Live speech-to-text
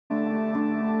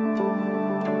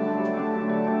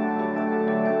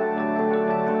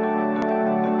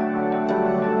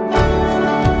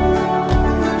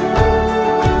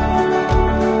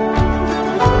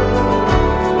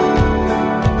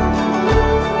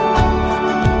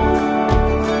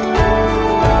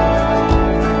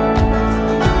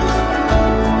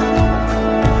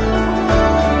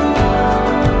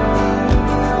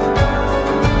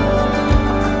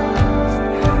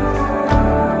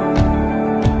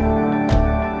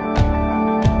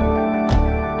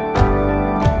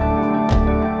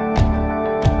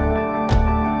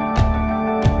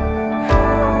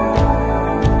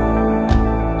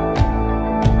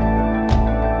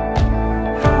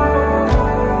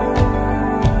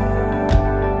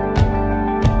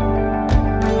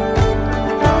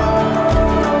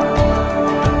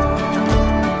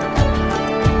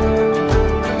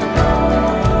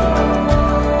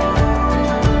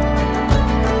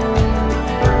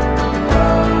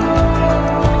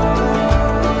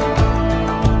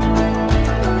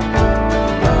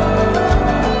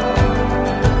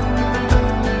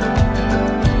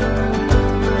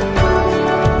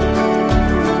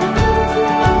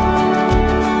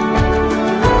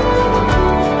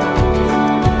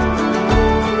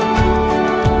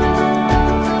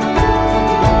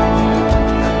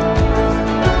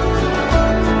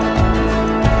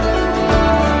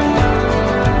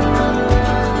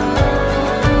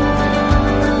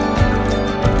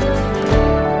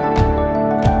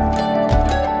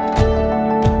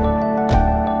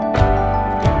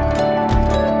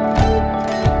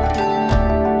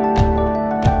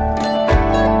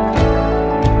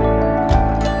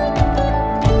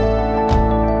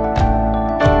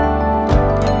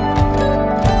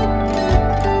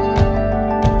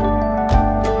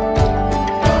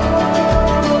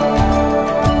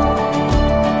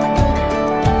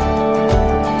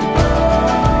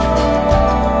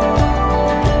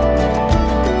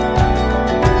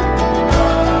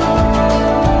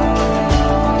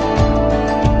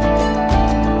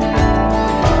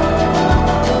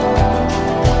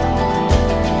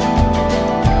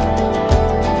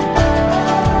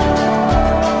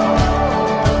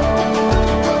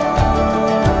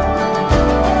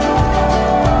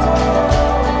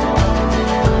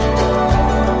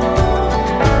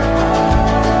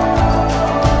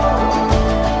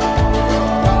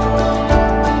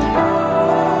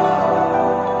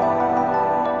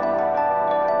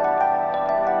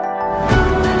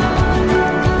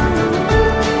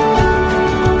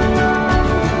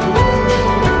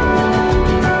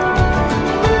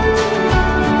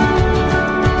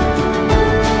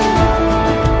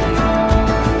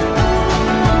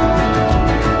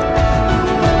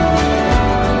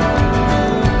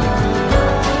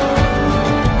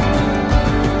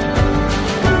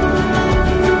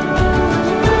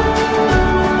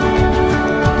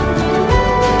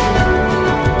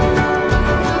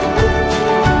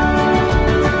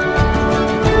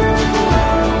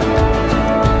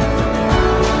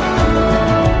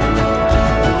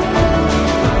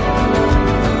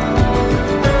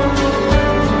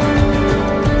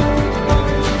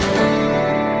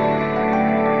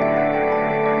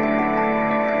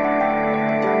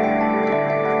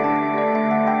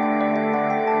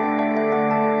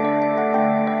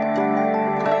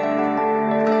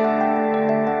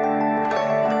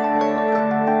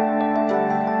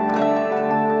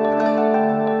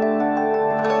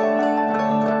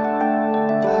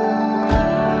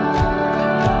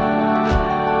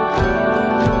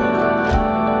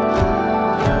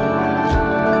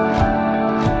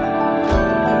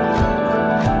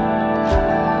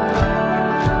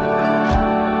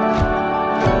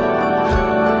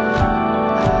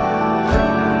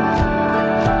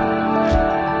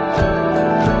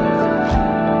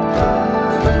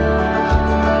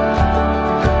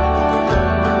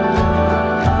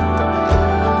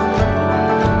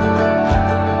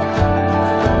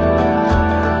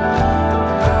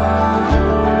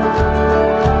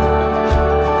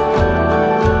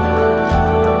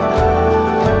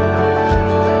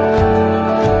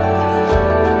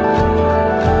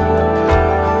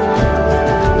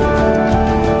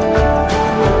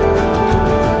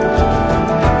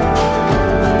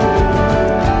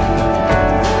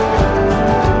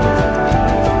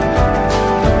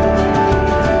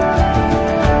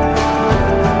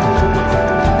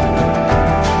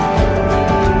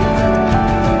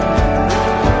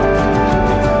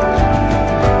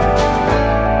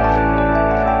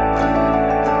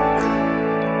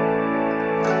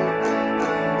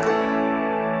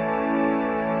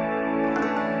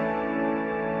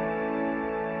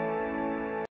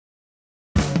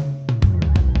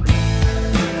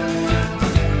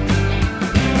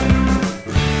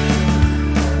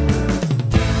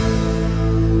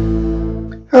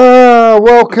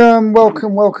welcome.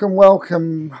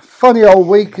 Funny old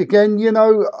week again. You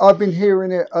know, I've been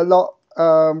hearing it a lot.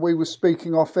 We were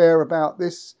speaking off air about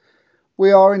this.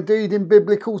 We are indeed in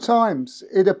biblical times,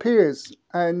 it appears.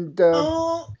 And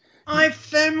I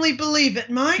firmly believe it,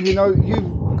 Mike. you know,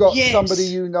 you've got Yes. somebody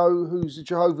you know who's a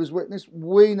Jehovah's Witness.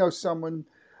 We know someone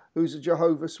who's a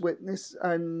Jehovah's Witness,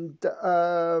 and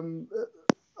a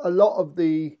lot of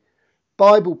the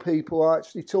Bible people are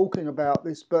actually talking about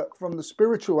this, but from the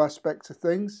spiritual aspect of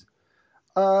things,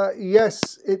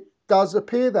 yes, it does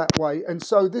appear that way. And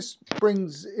so this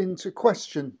brings into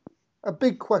question, a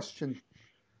big question.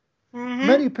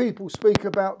 Many people speak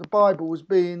about the Bible as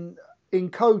being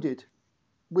encoded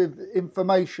with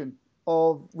information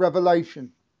of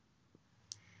revelation.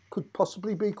 Could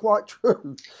possibly be quite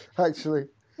true, actually.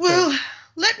 Well,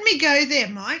 let me go there,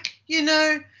 Mike. You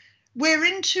know, we're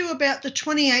into about the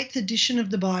 28th edition of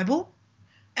the Bible,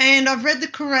 and I've read the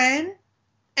Quran,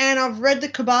 and I've read the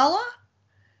Kabbalah,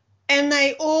 and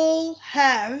they all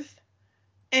have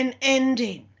an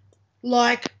ending,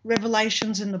 like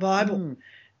Revelations in the Bible.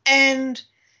 And,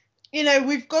 you know,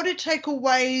 we've got to take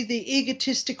away the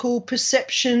egotistical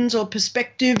perceptions or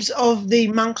perspectives of the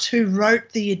monks who wrote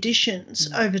the editions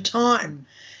over time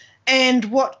and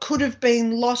what could have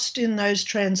been lost in those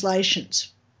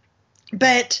translations.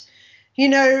 But, you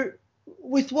know,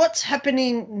 with what's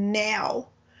happening now,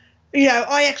 you know,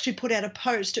 I actually put out a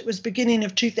post. It was beginning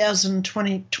of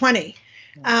 2020.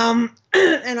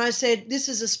 And I said, this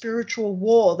is a spiritual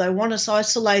war. They want us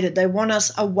isolated. They want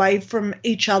us away from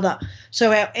each other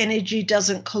so our energy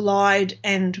doesn't collide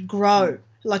and grow,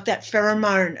 like that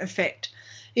pheromone effect.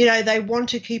 You know, they want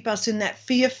to keep us in that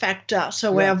fear factor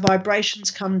so our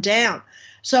vibrations come down.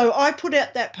 So I put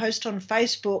out that post on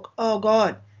Facebook, oh,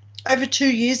 God, over 2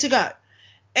 years ago.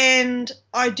 And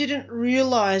I didn't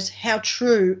realise how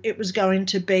true it was going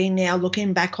to be now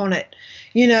looking back on it.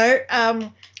 You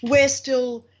know, we're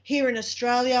still here in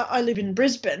Australia. I live in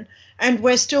Brisbane, and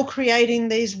we're still creating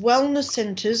these wellness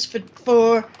centres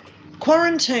for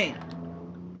quarantine.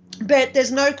 But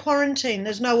there's no quarantine.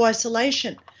 There's no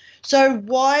isolation. So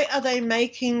why are they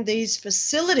making these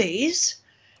facilities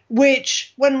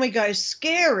which, when we go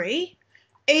scary,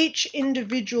 each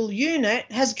individual unit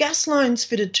has gas lines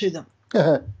fitted to them?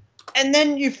 And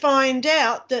then you find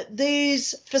out that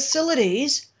these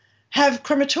facilities have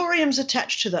crematoriums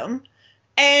attached to them,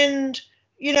 and,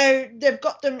 you know, they've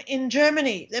got them in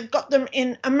Germany, they've got them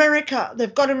in America,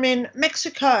 they've got them in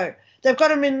Mexico, they've got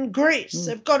them in Greece,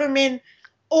 they've got them in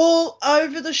all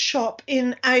over the shop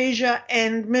in Asia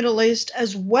and Middle East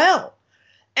as well.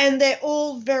 And they're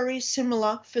all very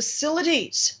similar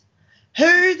facilities.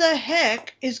 Who the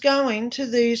heck is going to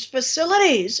these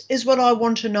facilities is what I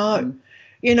want to know,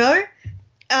 you know?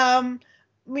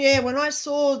 When I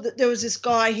saw that there was this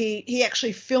guy, he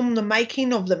actually filmed the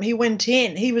making of them. He went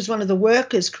in. He was one of the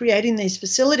workers creating these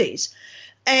facilities.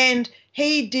 And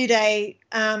he did a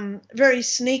very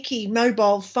sneaky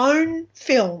mobile phone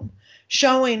film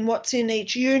showing what's in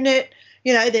each unit.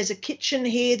 You know, there's a kitchen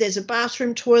here, there's a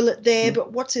bathroom toilet there,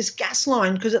 but what's this gas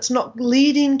line? Because it's not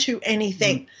leading to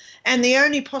anything. And the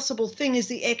only possible thing is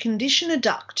the air conditioner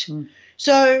duct.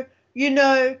 So, you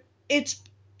know, it's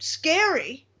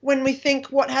scary when we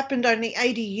think what happened only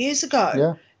 80 years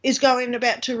ago is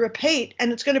about to repeat,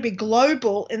 and it's going to be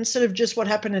global instead of just what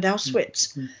happened at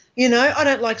Auschwitz. You know, I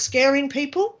don't like scaring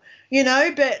people, you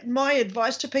know, but my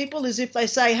advice to people is if they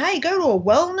say, hey, go to a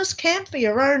wellness camp for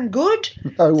your own good,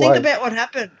 think about what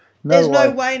happened. There's no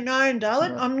way known,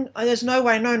 darling. There's no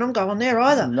way known I'm going there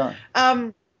either. No.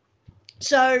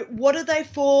 So what are they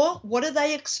for? What are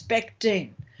they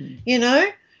expecting? You know?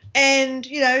 And,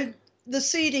 you know, the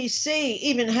CDC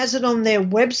even has it on their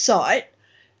website.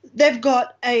 They've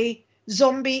got a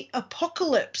zombie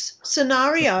apocalypse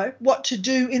scenario, what to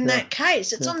do in that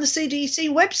case. It's on the CDC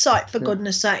website, for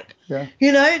goodness sake.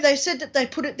 You know, they said that they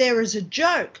put it there as a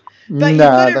joke. But you've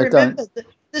got to remember that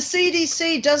the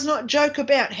CDC does not joke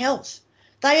about health.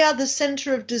 They are the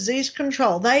centre of disease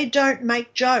control. They don't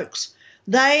make jokes.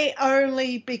 They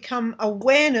only become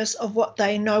awareness of what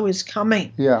they know is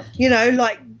coming. You know,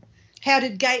 like, how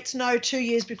did Gates know 2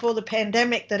 years before the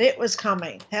pandemic that it was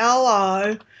coming?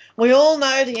 Hello. We all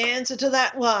know the answer to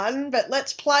that one, but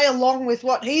let's play along with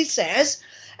what he says.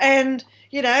 And,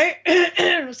 you know,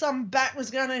 some bat was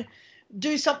going to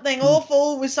do something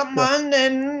awful with someone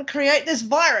and create this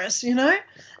virus, you know?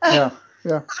 Well,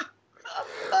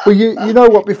 you know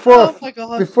what?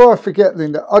 Before I forget,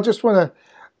 Linda, I just want to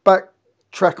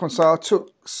backtrack on something. I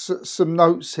took some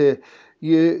notes here.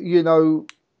 You know,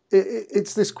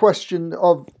 it's this question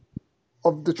of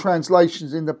the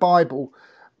translations in the Bible,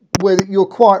 where you're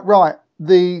quite right.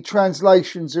 the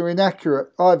translations are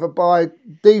inaccurate, either by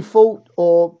default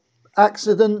or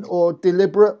accident or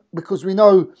deliberate, because we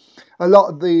know a lot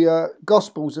of the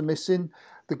Gospels are missing.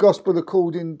 The Gospel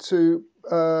according to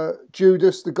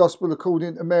Judas, the Gospel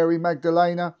according to Mary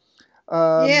Magdalena.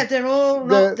 They're all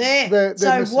not there. They're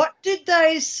so missing. What did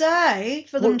they say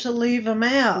for them to leave them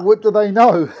out? What do they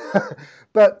know?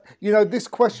 But, you know, this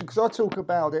question, because I talk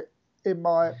about it in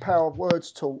my Power of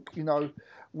Words talk, you know,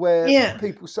 where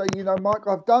people say, you know, Mike,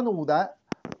 I've done all that,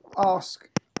 ask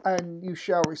and you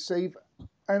shall receive,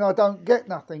 and I don't get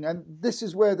nothing. And this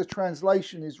is where the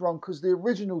translation is wrong, because the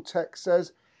original text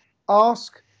says,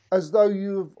 ask as though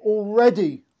you've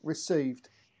already received.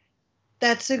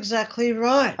 That's exactly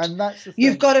right. And that's the thing.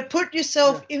 You've got to put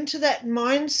yourself into that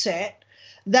mindset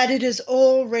that it has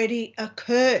already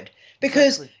occurred.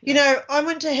 Because, you know, I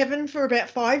went to heaven for about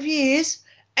 5 years,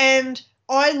 and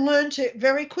I learnt it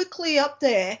very quickly up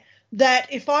there that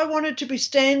if I wanted to be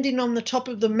standing on the top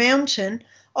of the mountain,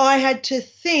 I had to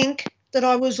think that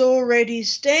I was already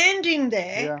standing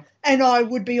there and I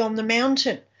would be on the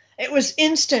mountain. It was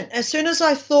instant. As soon as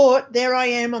I thought, there I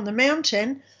am on the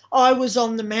mountain, I was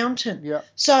on the mountain. Yeah.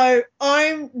 So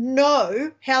I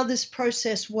know how this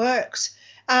process works.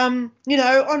 You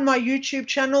know, on my YouTube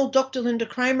channel, Dr. Linda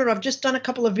Kramer, I've just done a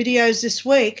couple of videos this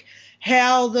week,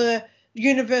 how the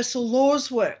universal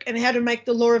laws work and how to make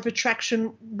the law of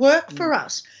attraction work for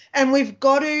us. And we've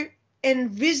got to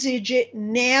envisage it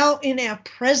now in our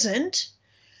present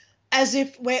as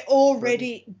if we're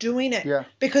already doing it. Yeah.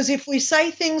 Because if we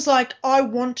say things like, I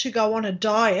want to go on a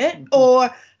diet, or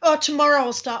tomorrow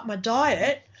I'll start my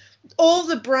diet, all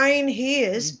the brain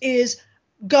hears is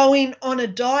going on a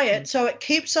diet. So it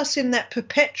keeps us in that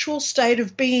perpetual state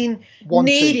of being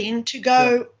wanting to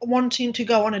go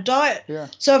on a diet. Yeah.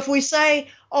 So if we say,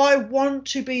 I want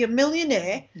to be a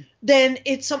millionaire, then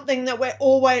it's something that we're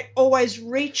always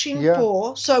reaching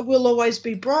for, so we'll always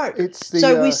be broke.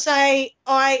 So we say,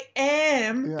 I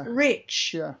am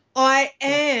rich. Yeah. I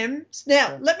am.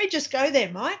 Now, let me just go there,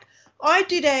 Mike. I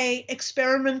did a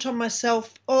experiment on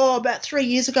myself, about 3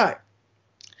 years ago.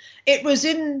 It was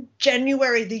in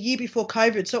January, the year before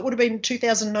COVID, so it would have been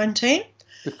 2019.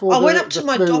 Before I went up to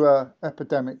my flu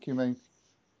epidemic, you mean?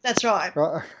 That's right.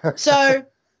 So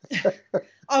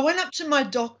I went up to my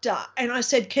doctor and I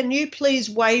said, can you please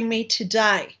weigh me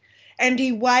today? And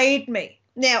he weighed me.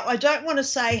 Now, I don't want to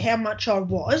say how much I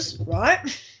was, right?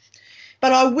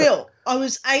 But I will. I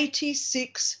was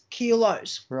 86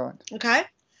 kilos. Right. Okay?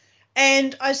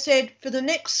 And I said, for the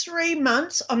next 3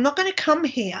 months, I'm not going to come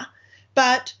here,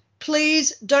 but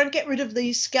please don't get rid of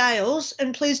these scales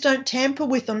and please don't tamper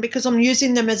with them because I'm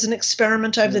using them as an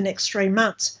experiment over the next 3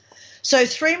 months. So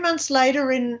 3 months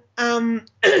later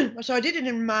so I did it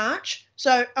in March,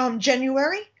 so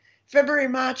January, February,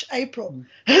 March, April.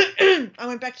 I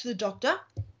went back to the doctor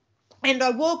and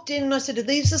I walked in and I said, are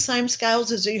these the same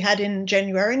scales as you had in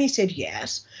January? And he said,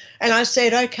 yes. And I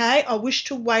said, okay, I wish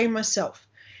to weigh myself.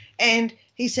 And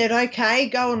he said, okay,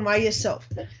 go and weigh yourself.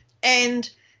 And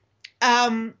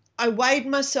I weighed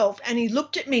myself and he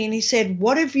looked at me and he said,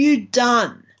 what have you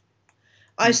done?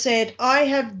 I said, I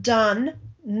have done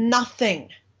nothing.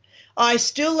 I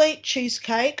still eat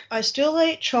cheesecake. I still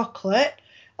eat chocolate.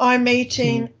 I'm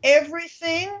eating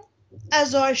everything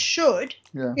as I should,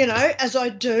 you know, as I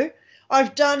do.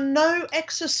 I've done no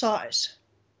exercise,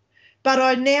 but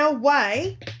I now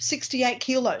weigh 68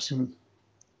 kilos.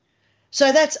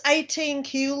 So that's 18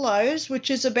 kilos, which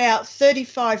is about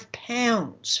 35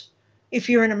 pounds if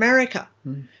you're in America.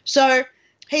 So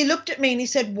he looked at me and he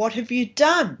said, what have you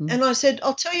done? And I said,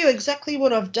 I'll tell you exactly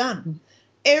what I've done.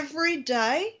 Every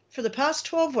day for the past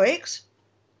 12 weeks,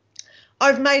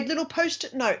 I've made little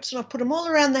Post-it notes and I've put them all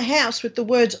around the house with the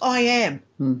words I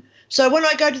am. So when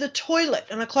I go to the toilet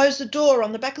and I close the door,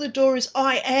 on the back of the door is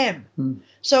I am.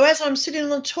 So as I'm sitting on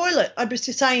the toilet, I'd be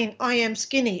saying I am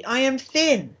skinny, I am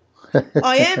thin,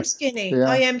 I am skinny,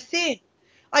 I am thin.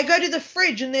 I go to the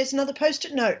fridge and there's another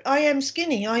Post-it note, I am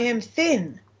skinny, I am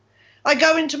thin. I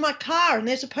go into my car and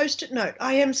there's a Post-it note,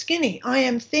 I am skinny, I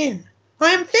am thin. I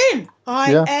am thin.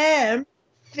 I am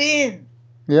thin.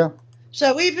 Yeah.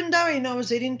 So even though I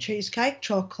was eating cheesecake,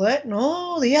 chocolate, and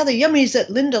all the other yummies that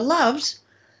Linda loves,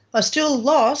 I still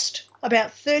lost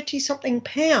about 30-something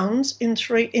pounds in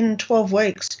 12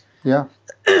 weeks. Yeah.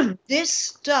 This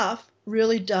stuff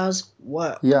really does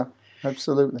work. Yeah,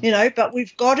 absolutely. You know, but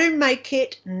we've got to make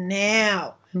it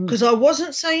now. Because I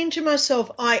wasn't saying to myself,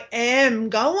 I am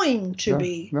going to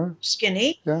be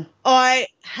skinny. Yeah. I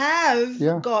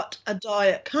have got a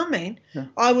diet coming.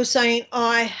 I was saying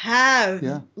I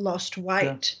have lost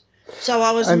weight. So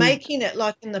I was And- making it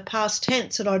like in the past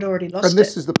tense that I'd already lost it. And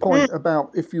this is the point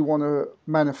about if you want to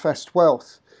manifest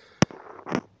wealth.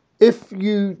 If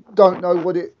you don't know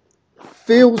what it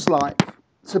feels like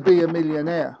to be a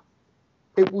millionaire,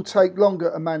 it will take longer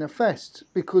to manifest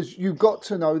because you've got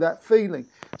to know that feeling.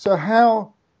 So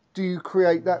how do you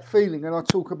create that feeling? And I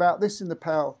talk about this in The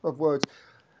Power of Words.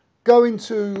 Go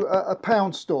into a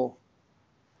pound store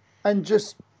and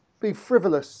just be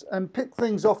frivolous and pick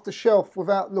things off the shelf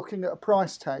without looking at a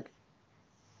price tag.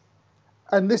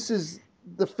 And this is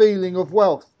the feeling of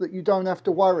wealth, that you don't have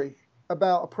to worry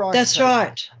about a price That's tag.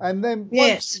 right. And then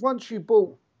Yes. once you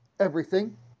bought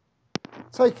everything,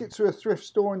 take it to a thrift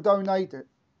store and donate it.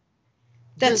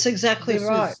 That's exactly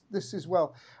right. This is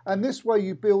wealth. And this way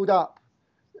you build up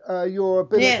your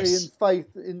ability Yes. and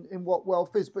faith in what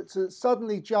wealth is. But to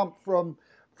suddenly jump from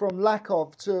lack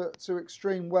of to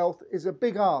extreme wealth is a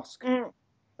big ask.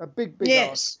 A big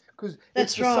Yes. ask. Because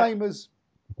That's it's the right. same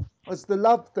as the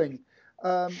love thing.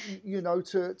 You know,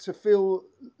 to feel,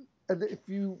 and if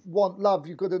you want love,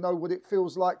 you've got to know what it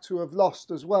feels like to have lost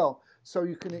as well, so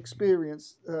you can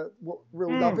experience what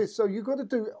real love is. So you've got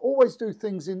to always do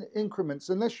things in increments,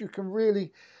 unless you can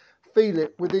really feel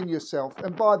it within yourself.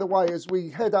 And by the way, as we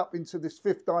head up into this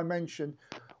fifth dimension,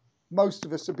 most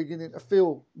of us are beginning to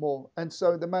feel more. And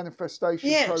so the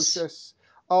manifestation process,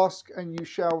 ask and you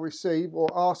shall receive, or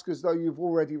ask as though you've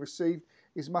already received,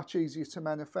 is much easier to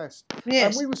manifest.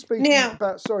 Yes. And we were speaking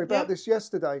about this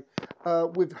yesterday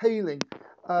with healing,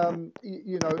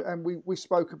 you know, and we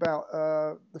spoke about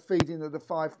the feeding of the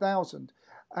 5,000.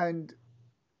 And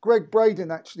Greg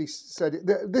Braden actually said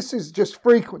it. This is just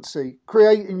frequency.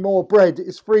 Creating more bread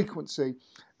is frequency.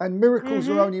 And miracles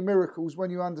are only miracles when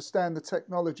you understand the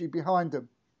technology behind them.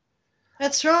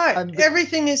 That's right. And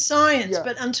everything is science,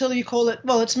 but until you call it,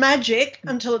 well, it's magic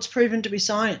until it's proven to be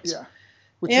science. Yeah,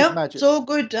 which is magic. It's all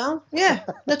good, Dal. Yeah,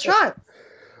 that's right.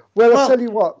 Well, I'll tell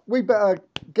you what, we better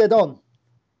get on.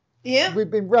 Yeah. We've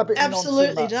been rabbiting on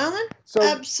too much. Darling. So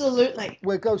absolutely.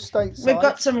 We'll go stateside. We've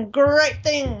got some great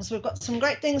things. We've got some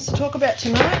great things to talk about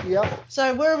tonight. Yep.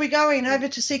 So where are we going? Over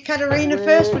to see Caterina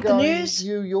first with the news?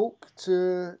 New York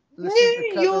to listen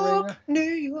to Caterina. New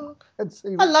York. And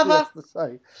see what I love she her. has to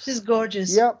say. She's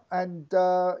gorgeous. Yep. And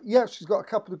she's got a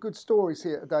couple of good stories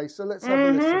here today. So let's have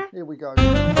a listen. Here we go.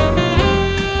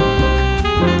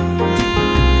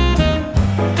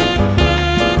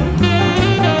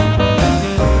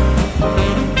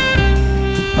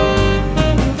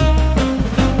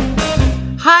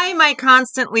 Hi, my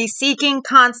constantly seeking,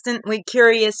 constantly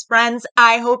curious friends.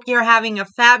 I hope you're having a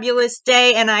fabulous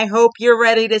day, and I hope you're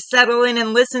ready to settle in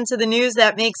and listen to the news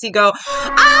that makes you go,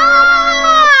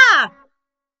 ah!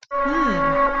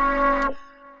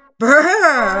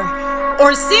 Brr.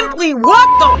 Or simply,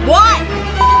 what the what?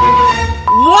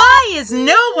 Why is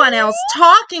no one else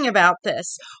talking about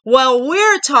this? Well,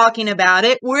 we're talking about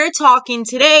it. We're talking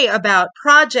today about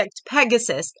Project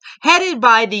Pegasus, headed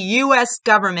by the U.S.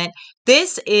 government.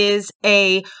 This is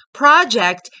a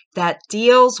project that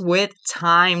deals with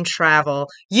time travel.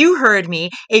 You heard me.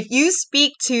 If you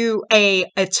speak to an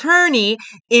attorney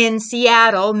in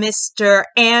Seattle, Mr.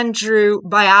 Andrew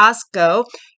Biasco,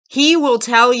 he will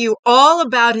tell you all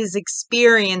about his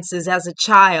experiences as a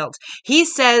child. He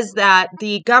says that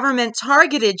the government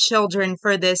targeted children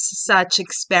for this such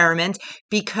experiment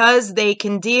because they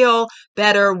can deal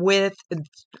better with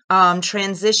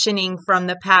transitioning from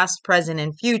the past, present,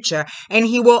 and future. And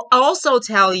he will also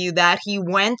tell you that he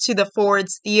went to the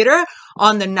Ford's Theater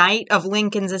on the night of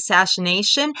Lincoln's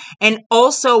assassination and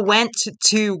also went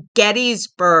to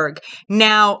Gettysburg.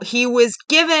 Now, he was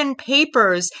given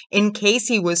papers in case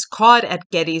he was caught at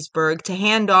Gettysburg to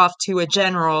hand off to a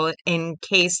general in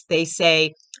case they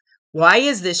say, why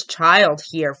is this child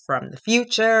here from the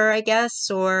future, I guess,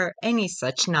 or any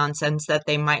such nonsense that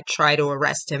they might try to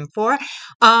arrest him for.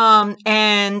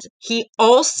 And he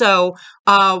also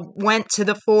went to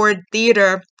the Ford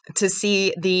Theater to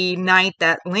see the night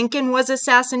that Lincoln was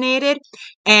assassinated.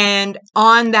 And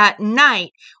on that night,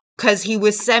 because he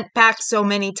was sent back so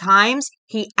many times,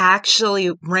 he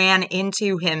actually ran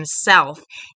into himself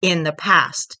in the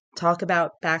past. Talk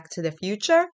about Back to the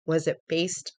Future. Was it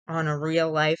based on a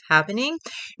real life happening?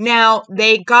 Now,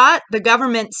 the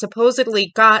government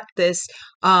supposedly got this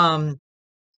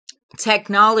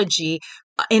technology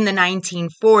in the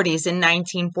 1940s, in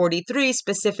 1943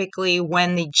 specifically,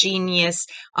 when the genius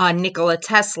Nikola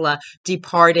Tesla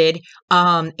departed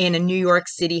in a New York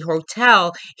City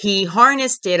hotel. He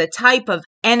harnessed a type of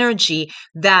energy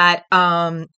that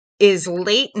is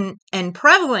latent and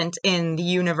prevalent in the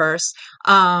universe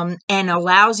and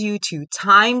allows you to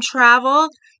time travel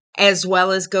as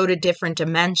well as go to different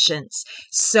dimensions.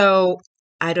 So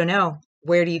I don't know.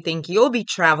 Where do you think you'll be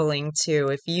traveling to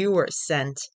if you were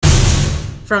sent?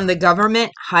 From the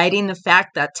government hiding the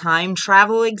fact that time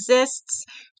travel exists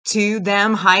to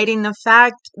them hiding the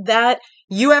fact that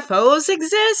UFOs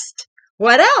exist?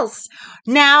 What else?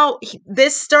 Now,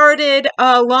 this started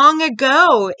long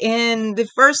ago, and the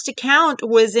first account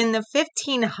was in the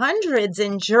 1500s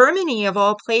in Germany, of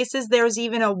all places. There's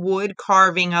even a wood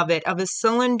carving of it, of a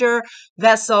cylinder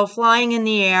vessel flying in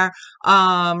the air,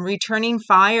 returning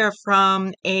fire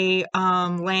from a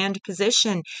land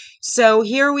position. So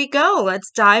here we go.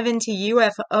 Let's dive into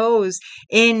UFOs.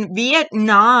 In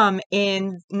Vietnam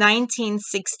in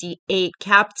 1968,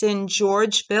 Captain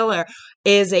George Filler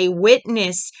is a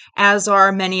witness, as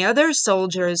are many other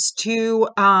soldiers, to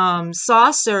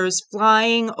saucers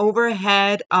flying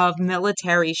overhead of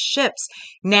military ships.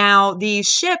 Now, these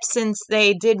ships, since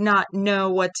they did not know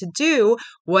what to do,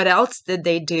 what else did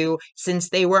they do? Since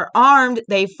they were armed,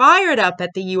 they fired up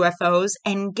at the UFOs,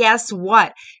 and guess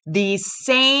what? The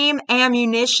same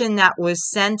ammunition that was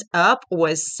sent up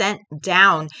was sent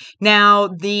down. Now,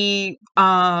 the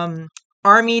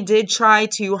Army did try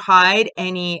to hide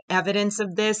any evidence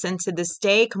of this, and to this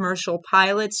day, commercial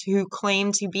pilots who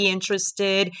claim to be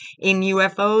interested in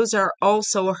UFOs are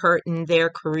also hurting their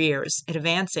careers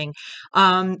advancing.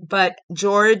 But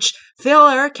George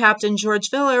Filler, Captain George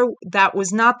Filler, that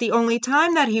was not the only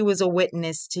time that he was a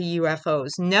witness to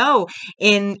UFOs. No,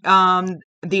 in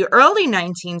the early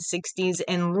 1960s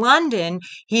in London,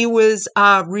 he was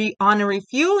on a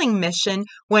refueling mission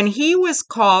when he was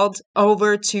called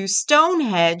over to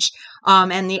Stonehenge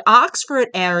and the Oxford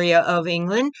area of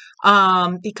England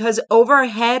because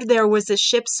overhead there was a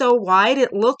ship so wide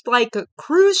it looked like a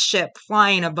cruise ship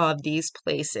flying above these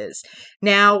places.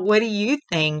 Now, what do you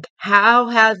think? How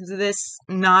has this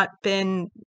not been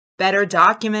better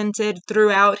documented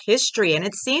throughout history? And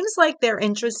it seems like they're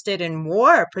interested in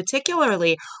war,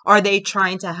 particularly. Are they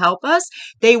trying to help us?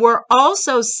 They were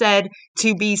also said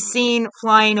to be seen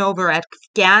flying over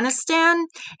Afghanistan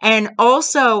and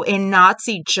also in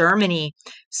Nazi Germany.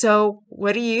 So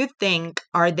what do you think?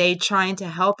 Are they trying to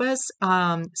help us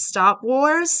stop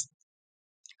wars?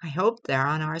 I hope they're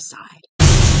on our side.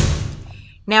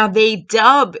 Now, they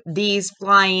dub these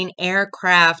flying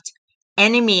aircraft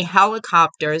enemy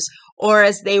helicopters, or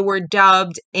as they were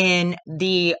dubbed in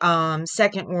the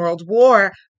Second World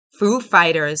War, Foo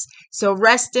Fighters. So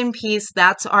rest in peace.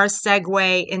 That's our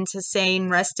segue into saying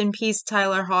rest in peace,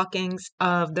 Tyler Hawkins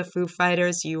of the Foo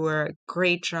Fighters. You were a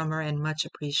great drummer and much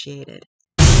appreciated.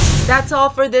 That's all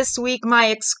for this week,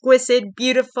 my exquisite,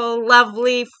 beautiful,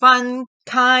 lovely, fun,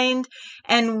 kind,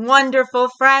 and wonderful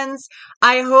friends.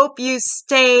 I hope you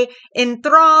stay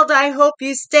enthralled. I hope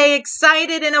you stay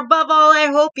excited. And above all, I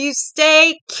hope you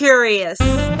stay curious.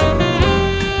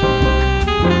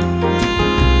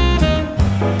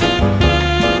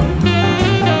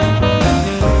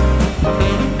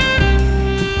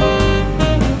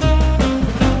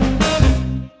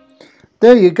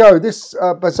 There you go. This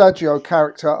Basaggio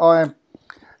character, I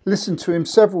listened to him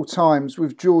several times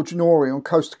with George Norrie on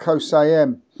Coast to Coast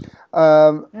AM.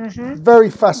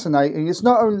 Very fascinating. It's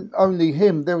not only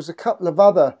him. There was a couple of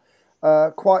other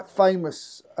quite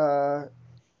famous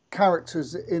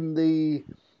characters in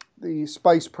the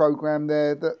space program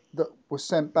there that were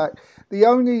sent back. The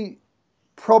only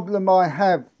problem I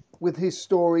have with his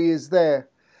story is that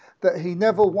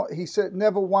he said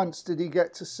never once did he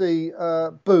get to see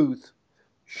Booth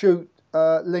shoot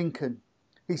Lincoln.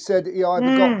 He said he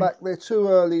either got back there too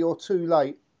early or too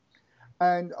late.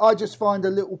 And I just find a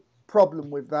little problem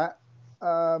with that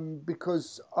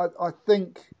because I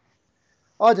think,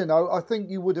 I don't know, I think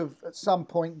you would have at some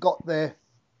point got there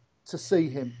to see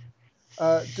him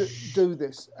do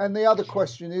this. And the other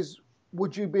question is,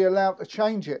 would you be allowed to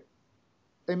change it?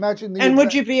 Imagine the... And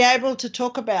would you be able to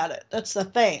talk about it? That's the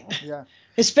thing. Yeah.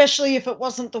 Especially if it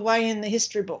wasn't the way in the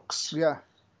history books. Yeah.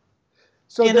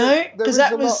 So you know, because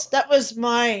that was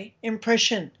my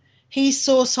impression. He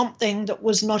saw something that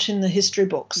was not in the history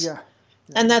books. Yeah.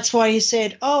 And that's why he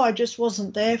said, "Oh, I just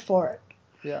wasn't there for it."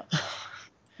 Yeah.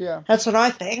 Yeah. That's what I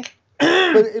think.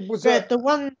 But it was a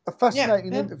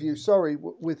fascinating yeah. interview,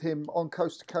 with him on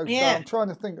Coast to Coast. Yeah. I'm trying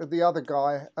to think of the other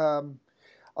guy.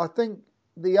 I think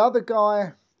the other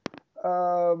guy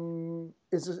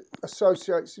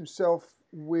associates himself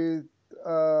with,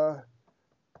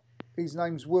 his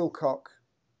name's Wilcock,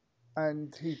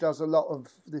 and he does a lot of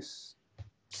this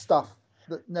stuff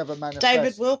that never manifests.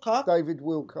 David Wilcock. David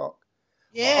Wilcock.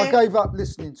 Yeah. I gave up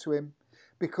listening to him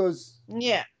because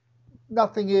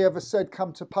nothing he ever said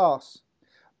come to pass.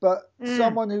 But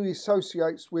someone who he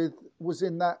associates with was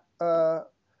in that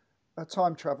a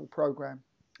time travel program.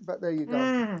 But there you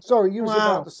go. Sorry, you was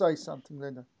about to say something,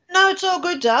 Linda. No, it's all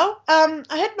good, Dale. I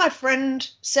had my friend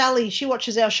Sally. She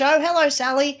watches our show. Hello,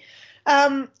 Sally.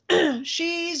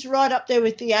 She's right up there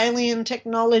with the alien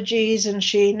technologies, and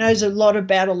she knows a lot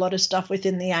about a lot of stuff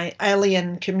within the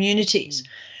alien communities.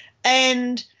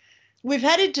 And we've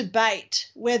had a debate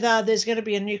whether there's going to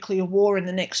be a nuclear war in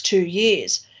the next 2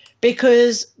 years,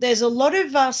 because there's a lot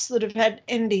of us that have had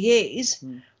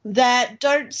NDEs that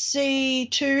don't see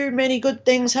too many good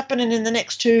things happening in the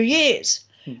next 2 years.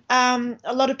 A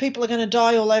lot of people are going to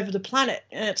die all over the planet.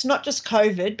 And it's not just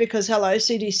COVID, because, hello,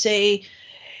 CDC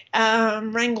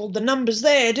wrangled the numbers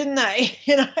there, didn't they?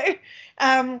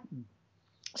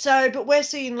 But we're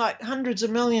seeing like hundreds of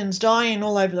millions dying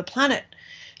all over the planet.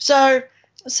 So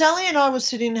Sally and I were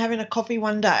sitting having a coffee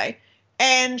one day,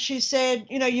 and she said,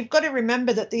 you've got to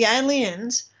remember that the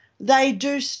aliens, they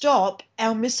do stop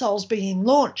our missiles being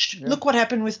launched. Yeah. Look what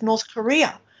happened with North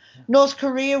Korea. North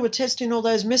Korea were testing all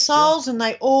those missiles, and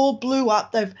they all blew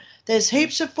up. There's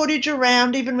heaps of footage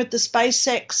around, even with the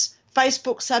SpaceX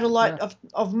Facebook satellite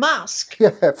of Musk. Yeah,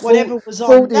 whatever was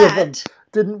on that. Of them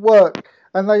didn't work,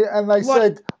 and they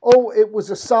said, it was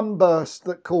a sunburst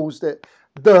that caused it.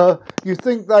 You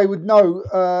think they would know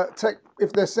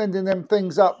if they're sending them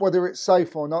things up, whether it's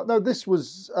safe or not? No, this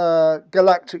was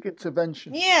galactic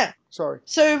intervention. Yeah. Sorry.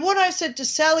 So what I said to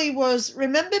Sally was,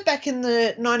 remember back in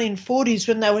the 1940s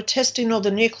when they were testing all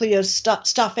the nuclear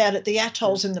stuff out at the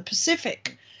atolls in the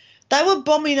Pacific? They were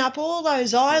bombing up all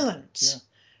those islands. Yeah.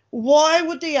 Why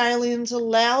would the aliens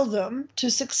allow them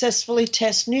to successfully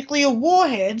test nuclear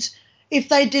warheads if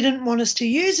they didn't want us to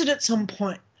use it at some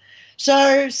point?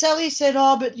 So Sally said,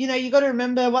 but, you got to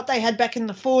remember what they had back in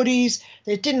the 40s.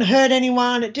 It didn't hurt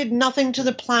anyone. It did nothing to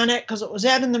the planet because it was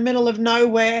out in the middle of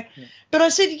nowhere. Yeah. But I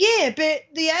said, but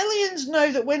the aliens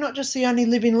know that we're not just the only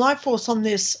living life force on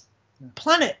this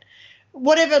planet.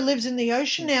 Whatever lives in the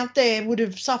ocean out there would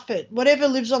have suffered. Whatever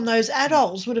lives on those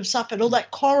atolls would have suffered. All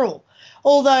that coral,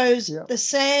 all those, the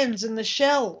sands and the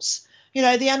shells,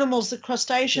 the animals, the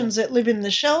crustaceans that live in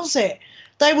the shells there.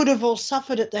 They would have all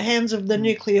suffered at the hands of the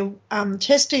nuclear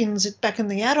testings back in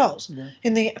the atolls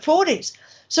in the 40s.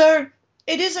 So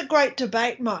it is a great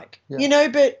debate, Mike. Yeah.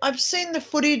 But I've seen the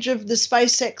footage of the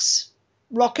SpaceX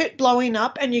rocket blowing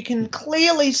up, and you can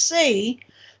clearly see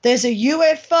there's a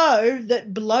UFO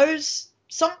that blows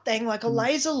something like a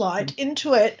laser light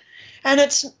into it, and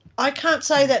I can't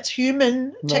say that's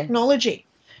human technology,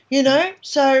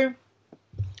 So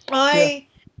I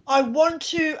want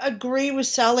to agree with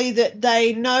Sally that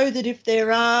they know that if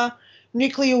there are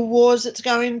nuclear wars, it's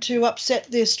going to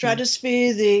upset the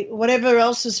stratosphere, the whatever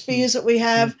else the spheres that we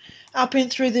have up in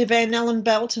through the Van Allen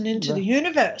belt and into the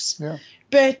universe. Yeah.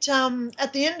 But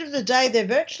at the end of the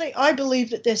day, I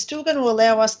believe that they're still going to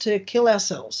allow us to kill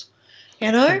ourselves,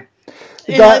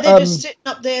 they're just sitting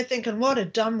up there thinking, what a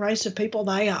dumb race of people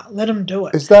they are. Let them do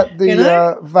it. Is that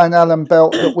the Van Allen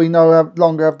belt that we no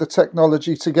longer have the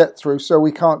technology to get through, so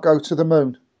we can't go to the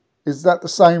moon? Is that the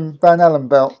same Van Allen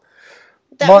belt?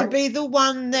 That would be the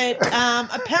one that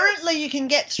apparently you can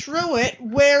get through it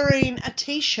wearing a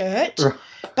T-shirt,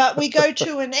 but we go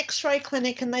to an X-ray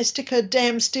clinic and they stick a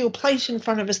damn steel plate in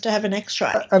front of us to have an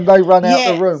X-ray. And they run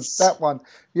out the room. That one.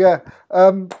 Yeah.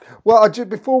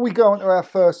 Before we go on to our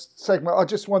first segment, I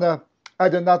just want to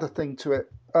add another thing to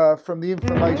it from the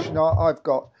information I've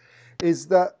got, is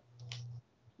that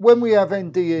when we have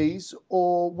NDEs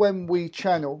or when we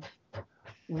channel,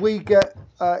 we get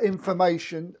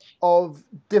information of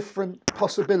different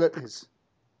possibilities.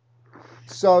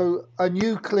 So a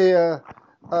nuclear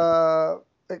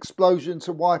explosion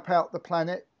to wipe out the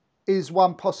planet is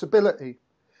one possibility.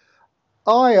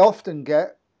 I often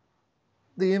get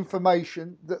the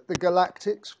information that the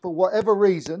galactics, for whatever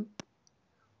reason,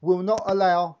 will not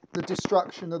allow the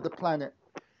destruction of the planet.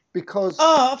 Because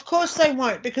of course they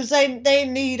won't, because they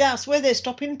need us. We're their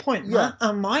stopping point,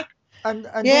 Mike.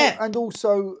 And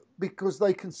also because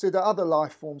they consider other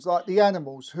life forms like the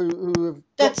animals who have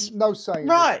got no say in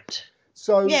right. It.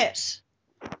 So yes,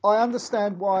 I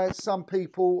understand why some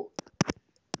people,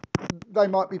 they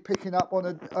might be picking up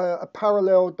on a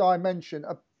parallel dimension,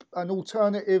 an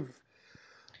alternative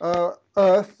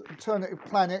Earth, alternative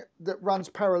planet that runs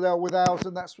parallel with ours,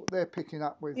 and that's what they're picking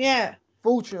up with. Yeah.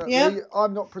 Fortunately,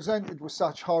 I'm not presented with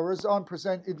such horrors. I'm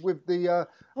presented with the,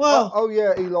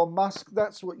 Elon Musk,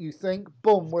 that's what you think.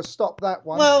 Boom, we'll stop that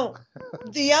one. Well,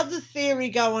 the other theory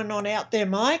going on out there,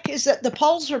 Mike, is that the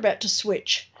poles are about to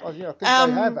switch. Oh, yeah, I think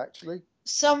they have, actually.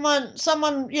 someone,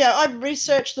 I've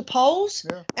researched the poles,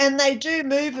 Yeah. and they do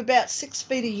move about 6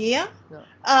 feet a year.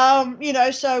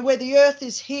 Yeah. So where the Earth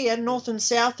is here, north and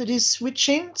south, it is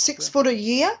switching 6 foot a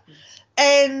year.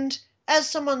 And as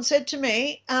someone said to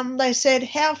me, they said,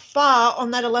 how far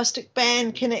on that elastic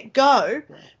band can it go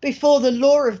before the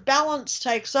law of balance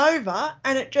takes over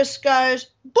and it just goes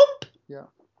boom? Yeah.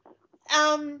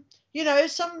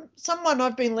 Someone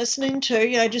I've been listening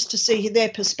to, just to see their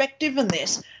perspective on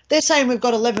this, they're saying we've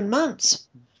got 11 months.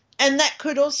 And that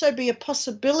could also be a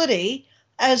possibility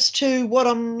as to what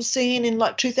I'm seeing in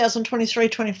like 2023,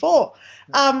 24.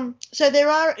 So there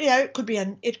are, it could be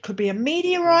a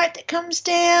meteorite that comes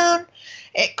down.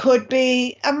 It could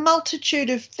be a multitude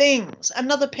of things.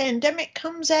 Another pandemic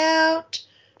comes out.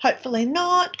 Hopefully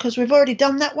not, because we've already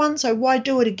done that one. So why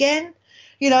do it again?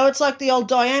 It's like the old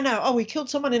Diana. Oh, we killed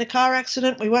someone in a car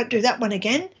accident. We won't do that one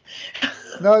again.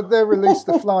 No, they released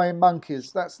the flying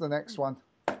monkeys. That's the next one.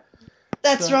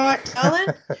 That's right,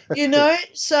 Alan.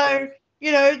 So,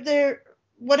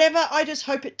 whatever, I just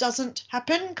hope it doesn't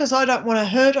happen because I don't want to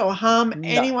hurt or harm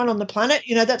anyone on the planet.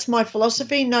 That's my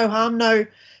philosophy, no harm, no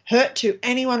hurt to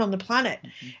anyone on the planet.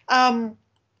 But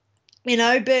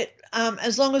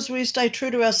as long as we stay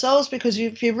true to ourselves, because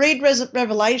if you read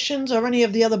Revelations or any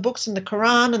of the other books in the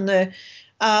Quran and the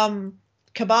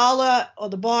Kabbalah or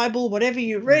the Bible, whatever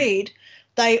you read,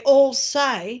 they all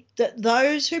say that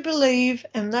those who believe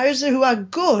and those who are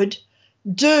good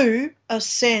do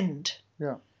ascend.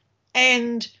 Yeah.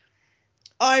 And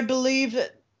I believe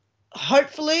that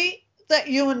hopefully that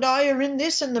you and I are in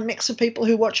this and the mix of people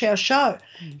who watch our show,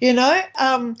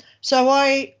 So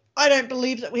I don't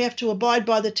believe that we have to abide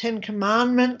by the 10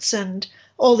 Commandments and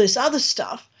all this other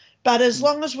stuff. But as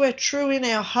long as we're true in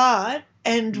our heart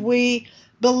and we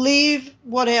believe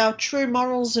what our true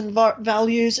morals and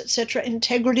values, etc.,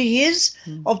 integrity is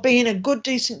of being a good,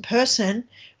 decent person,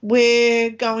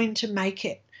 we're going to make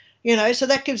it. So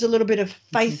that gives a little bit of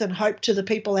faith and hope to the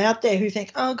people out there who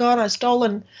think, oh, God, I stole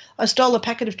a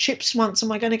packet of chips once.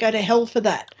 Am I going to go to hell for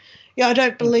that? I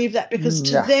don't believe that because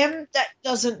to them that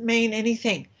doesn't mean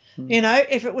anything.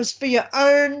 If it was for your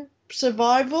own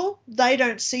survival, they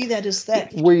don't see that as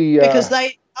theft because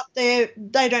they up there,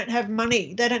 they don't have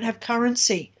money. They don't have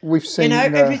currency. We've seen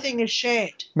everything is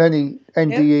shared. Many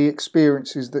NDE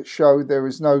experiences that show there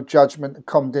is no judgment and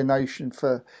condemnation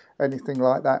for anything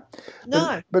like that.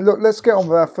 No. But look, let's get on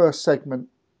with our first segment.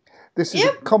 This is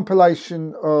a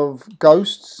compilation of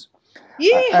ghosts.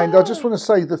 Yeah. And I just want to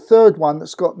say the third one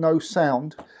that's got no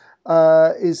sound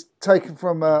is taken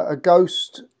from a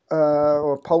ghost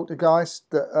or a poltergeist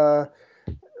that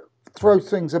throw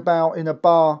things about in a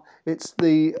bar. It's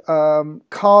the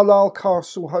Carlisle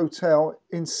Castle Hotel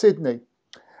in Sydney.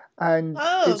 And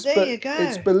there you go.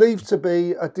 It's believed to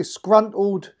be a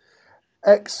disgruntled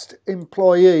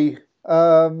ex-employee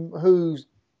who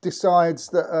decides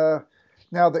that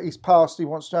now that he's passed, he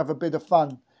wants to have a bit of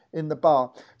fun in the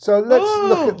bar. So let's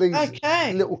look at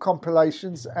these little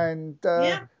compilations and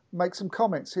make some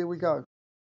comments. Here we go.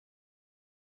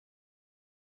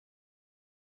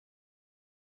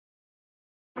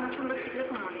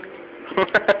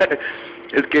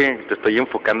 Es que te estoy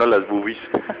enfocando las boobies.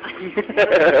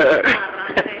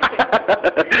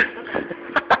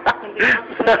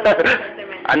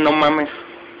 Ah, no mames.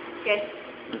 ¿Qué?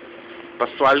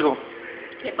 Pasó algo.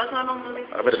 ¿Qué pasó? No mames.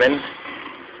 A ver, ven.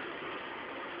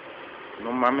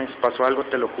 No mames, pasó algo,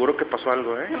 te lo juro que pasó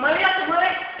algo, ¿eh? Se mueve, se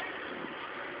mueve.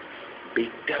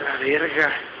 Vete a la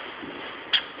verga.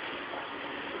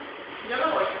 Yo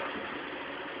no voy.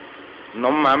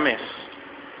 No mames.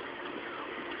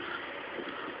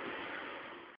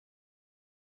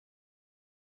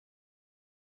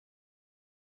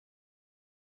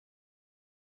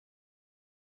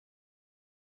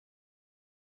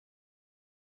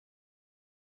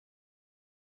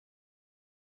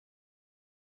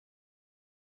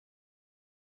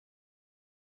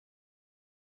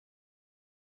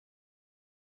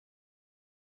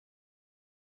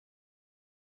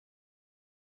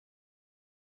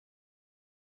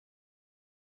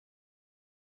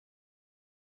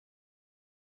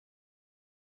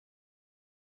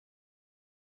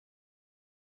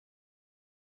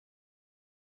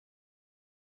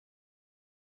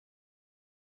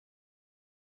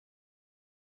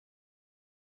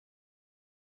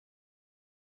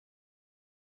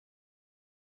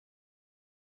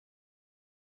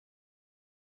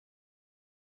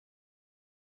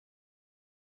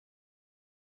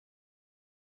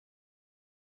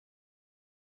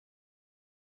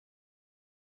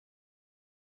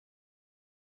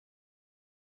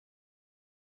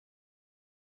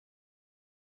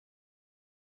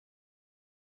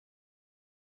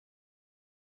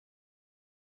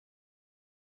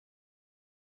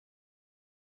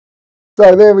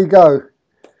 So there we go.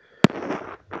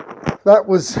 That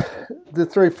was the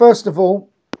three. First of all,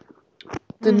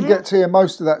 didn't get to hear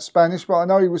most of that Spanish, but I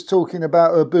know he was talking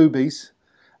about her boobies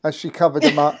as she covered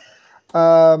them up.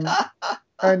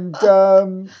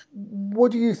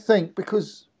 What do you think?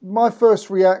 Because my first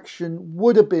reaction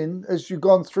would have been, as you've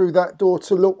gone through that door,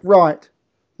 to look right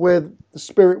where the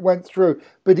spirit went through,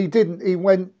 but he didn't. He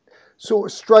went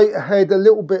sort of straight ahead, a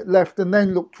little bit left, and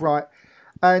then looked right.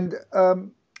 And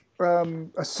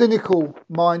a cynical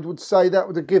mind would say that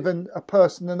would have given a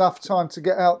person enough time to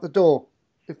get out the door,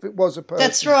 if it was a person.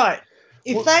 That's right.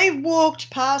 If they walked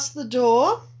past the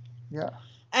door, yeah,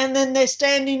 and then they're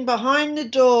standing behind the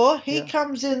door, he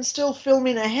comes in still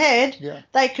filming ahead,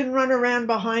 they can run around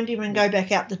behind him and go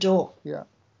back out the door. Yeah.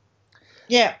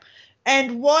 Yeah.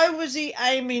 And why was he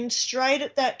aiming straight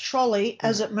at that trolley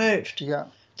as it moved? Yeah.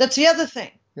 That's the other thing,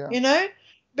 yeah. you know.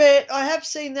 But I have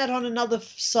seen that on another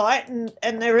site, and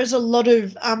there is a lot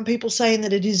of people saying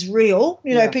that it is real,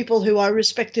 you know, people who I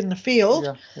respect in the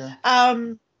field,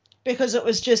 because it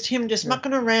was just him just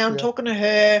mucking around, talking to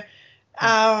her,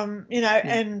 you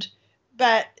know,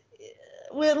 but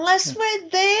unless we're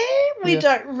there, we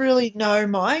don't really know,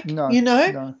 Mike, you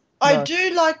know. I do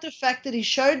like the fact that he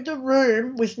showed the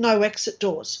room with no exit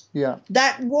doors. Yeah.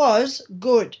 That was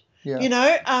good. Yeah. You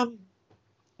know,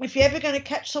 if you're ever going to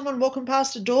catch someone walking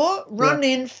past a door, run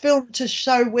in, film to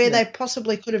show where they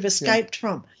possibly could have escaped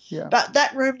from. Yeah. But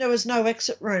that room, there was no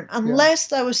exit room. Unless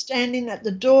they were standing at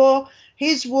the door,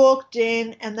 he's walked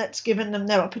in, and that's given them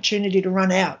that opportunity to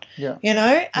run out. Yeah. You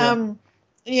know?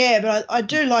 But I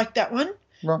do like that one.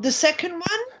 Right. The second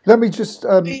one? Let me just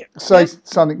say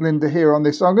something, Linda, here on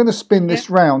this. I'm going to spin this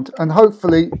round, and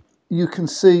hopefully you can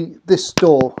see this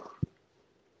door.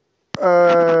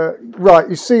 Right,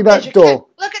 you see that door? Cat.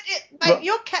 Look at it, mate. Right.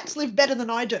 Your cats live better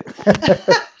than I do.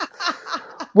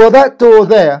 Well, that door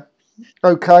there,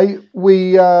 okay,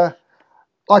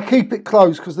 I keep it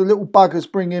closed because the little buggers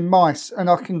bring in mice, and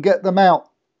I can get them out.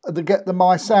 To get the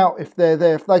mice out if they're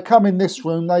there. If they come in this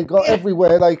room, they got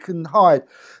everywhere they can hide.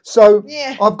 So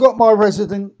I've got my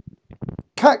resident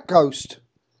cat ghost,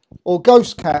 or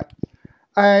ghost cat,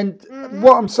 and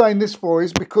what I'm saying this for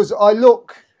is because I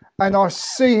look and I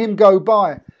see him go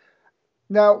by.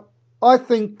 Now, I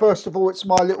think, first of all, it's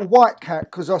my little white cat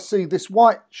because I see this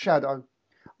white shadow.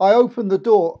 I open the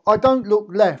door. I don't look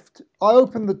left. I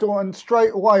open the door and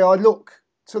straight away I look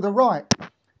to the right.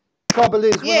 Trouble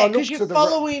is, when I look to the right... Yeah, because you're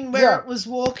following where it was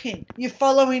walking. You're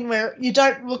following where... You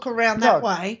don't look around that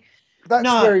way. That's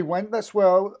where he went. That's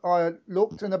where I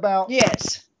looked, and about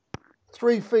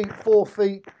 3 feet, 4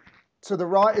 feet to the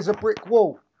right is a brick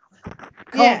wall.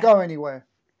 Can't go anywhere.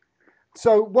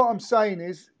 So what I'm saying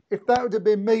is, if that would have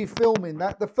been me filming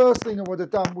that, the first thing I would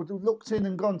have done would have looked in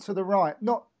and gone to the right,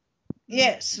 not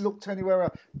looked anywhere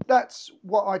else. That's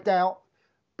what I doubt,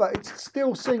 but it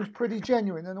still seems pretty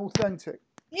genuine and authentic.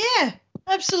 Yeah,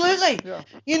 absolutely. Yeah.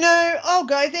 You know, I'll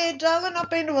go there, darling. I've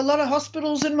been to a lot of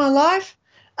hospitals in my life,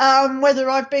 whether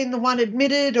I've been the one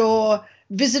admitted or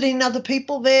visiting other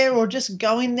people there or just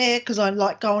going there because I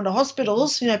like going to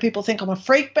hospitals. You know, people think I'm a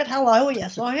freak, but hello,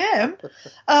 yes, I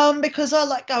am, because I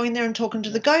like going there and talking to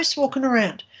the ghosts walking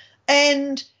around.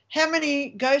 And how many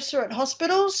ghosts are at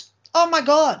hospitals? Oh, my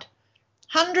God,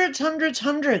 hundreds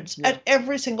at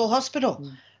every single hospital.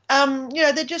 You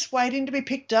know, they're just waiting to be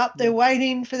picked up. They're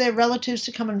waiting for their relatives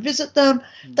to come and visit them.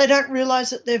 They don't realise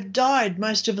that they've died,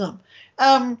 most of them.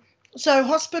 So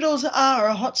hospitals are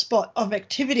a hotspot of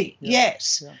activity,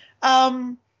 yes.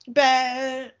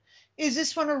 But is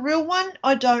this one a real one?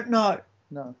 I don't know.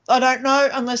 No. I don't know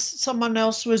unless someone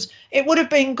else was... It would have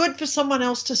been good for someone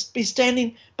else to be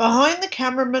standing behind the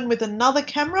cameraman with another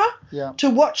camera to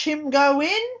watch him go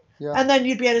in, and then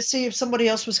you'd be able to see if somebody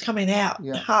else was coming out.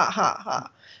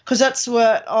 Because that's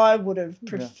what I would have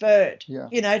preferred,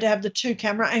 you know, to have the 2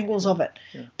 camera angles of it.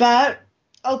 But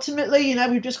ultimately, you know,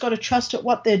 we've just got to trust at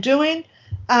what they're doing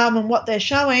and what they're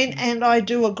showing, and I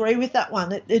do agree with that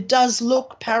one. It does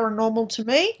look paranormal to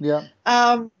me. Yeah.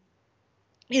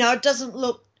 You know, it doesn't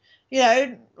look, you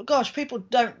know, gosh, people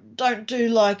don't do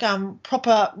like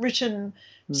proper written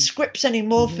scripts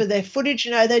anymore for their footage.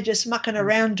 You know, they're just mucking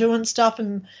around doing stuff,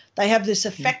 and they have this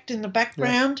effect in the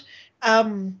background.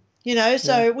 You know,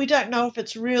 so we don't know if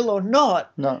it's real or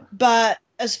not. No. But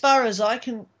as far as I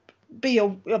can be,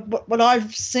 what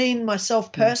I've seen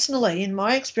myself personally in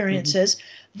my experiences,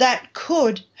 that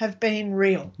could have been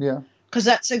real. Yeah. Because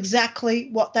that's exactly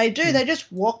what they do. They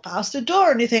just walk past a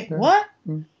door and you think, what?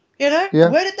 You know,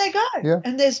 where did they go? Yeah.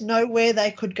 And there's nowhere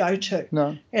they could go to.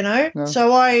 No. You know,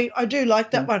 so I do like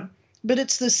that one. but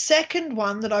it's the second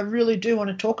one that I really do want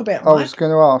to talk about, I Mike. was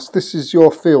going to ask. This is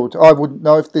your field. I wouldn't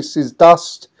know if this is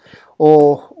dust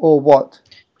or what.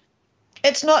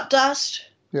 It's not dust.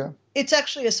 Yeah. It's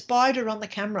actually a spider on the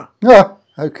camera. Ah,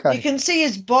 okay. You can see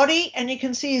his body and you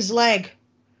can see his leg.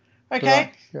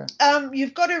 Okay? Right, yeah.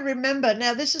 You've got to remember,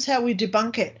 now this is how we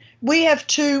debunk it. We have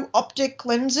 2 optic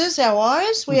lenses, our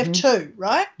eyes. We have 2,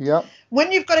 right? Yep.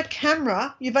 When you've got a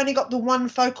camera, you've only got the one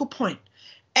focal point.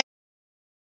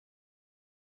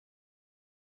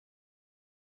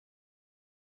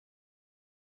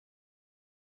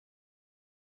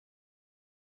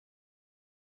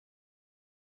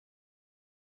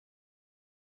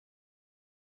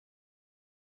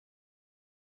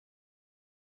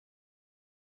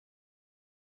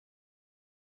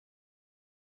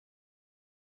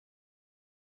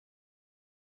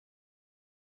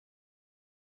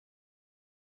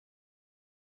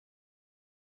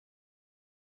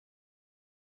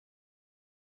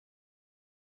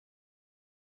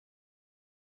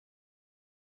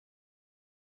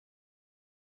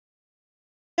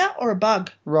 Or a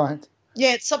bug. Right.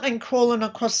 Yeah, it's something crawling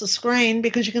across the screen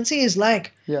because you can see his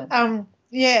leg. Yeah.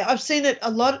 Yeah, I've seen it a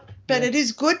lot, but it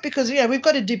is good because we've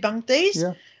got to debunk these.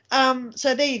 Yeah.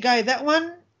 So there you go. That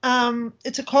one,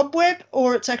 it's a cobweb,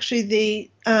 or it's actually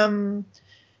the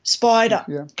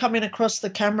spider coming across the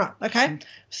camera. Okay.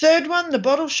 Third one, the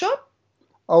bottle shop.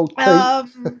 Old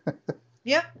Pete.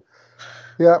 Yeah.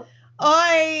 Yeah.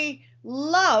 I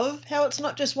love how it's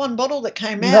not just one bottle that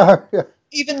came out. No. Yeah.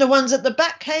 Even the ones at the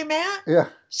back came out. Yeah.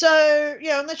 So,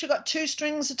 unless you've got 2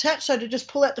 strings attached, so to just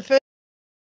pull out the first.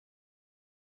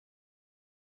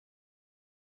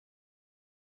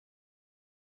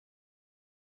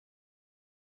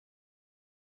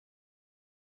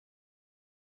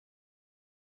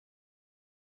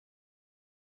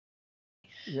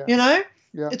 Yeah.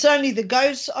 Yeah. It's only the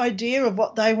ghost idea of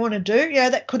what they want to do. Yeah,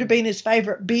 that could have been his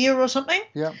favourite beer or something.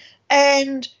 Yeah.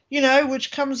 And,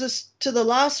 which comes us to the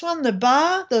last one, the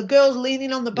bar. The girl's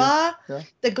leaning on the bar. Yeah.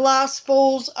 The glass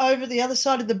falls over the other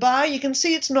side of the bar. You can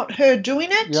see it's not her doing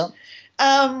it.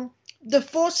 Yeah. The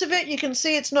force of it, you can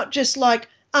see it's not just like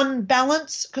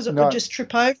unbalanced because it No. would just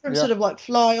trip over and sort of like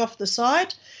fly off the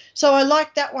side. So I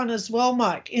like that one as well,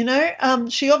 Mike.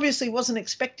 She obviously wasn't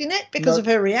expecting it because of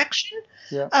her reaction.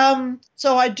 Yeah.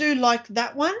 So I do like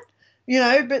that one,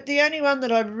 but the only one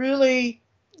that I really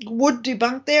would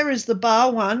debunk there is the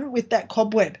bar one with that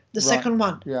cobweb, the second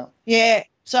one. Yeah. Yeah.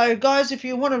 So, guys, if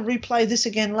you want to replay this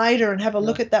again later and have a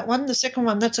look at that one, the second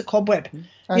one, that's a cobweb.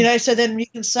 So then you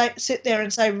can sit there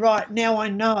and say, right, now I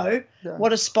know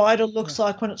what a spider looks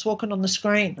like when it's walking on the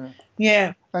screen.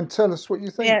 Yeah. And tell us what you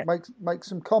think. Yeah. Make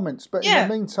some comments. But in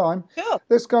the meantime, Sure.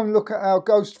 let's go and look at our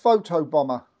ghost photo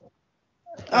bomber.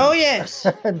 Oh, yes.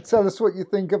 And tell us what you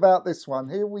think about this one.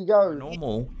 Here we go.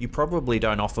 Normal, you probably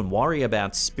don't often worry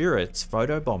about spirits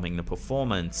photobombing the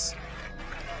performance.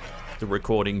 The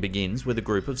recording begins with a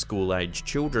group of school-aged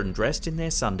children dressed in their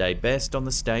Sunday best on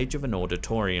the stage of an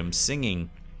auditorium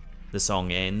singing. The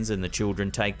song ends and the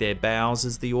children take their bows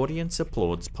as the audience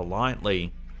applauds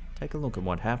politely. Take a look at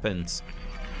what happens.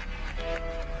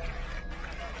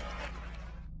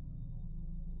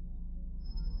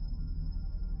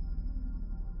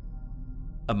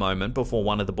 A moment before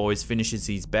one of the boys finishes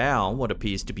his bow, what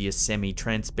appears to be a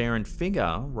semi-transparent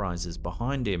figure rises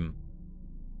behind him.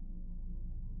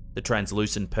 The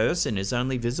translucent person is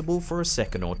only visible for a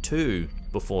second or two,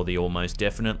 before the almost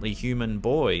definitely human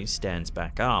boy stands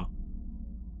back up.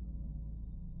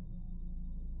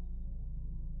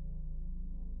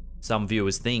 Some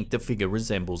viewers think the figure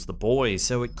resembles the boy,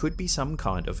 so it could be some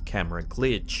kind of camera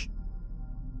glitch.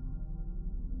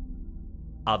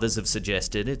 Others have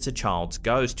suggested it's a child's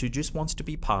ghost who just wants to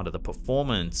be part of the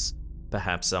performance.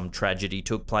 Perhaps some tragedy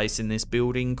took place in this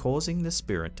building, causing the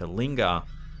spirit to linger.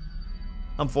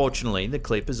 Unfortunately, the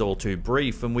clip is all too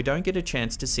brief and we don't get a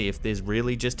chance to see if there's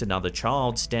really just another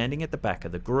child standing at the back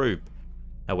of the group.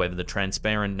 However, the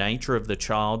transparent nature of the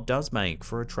child does make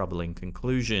for a troubling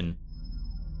conclusion.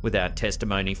 Without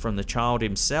testimony from the child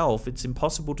himself, it's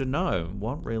impossible to know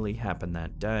what really happened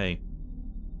that day.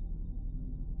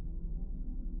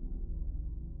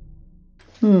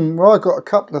 Well, I've got a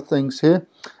couple of things here.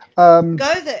 Go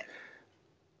there.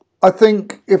 I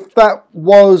think if that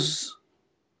was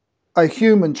a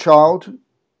human child,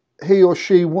 he or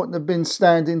she wouldn't have been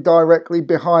standing directly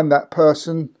behind that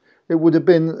person. It would have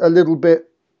been a little bit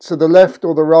to the left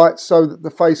or the right so that the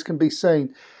face can be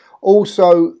seen.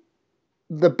 Also,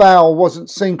 the bow wasn't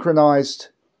synchronized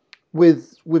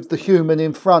with the human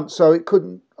in front, so it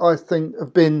couldn't, I think,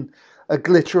 have been a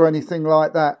glitch or anything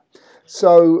like that.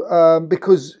 So,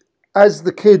 because as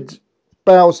the kid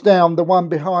bows down, the one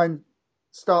behind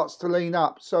starts to lean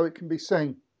up so it can be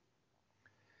seen.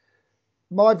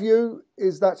 My view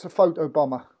is that's a photo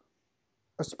bomber,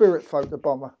 a spirit photo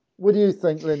bomber. What do you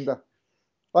think, Linda?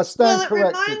 I stand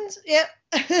corrected. Yeah,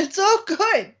 it's all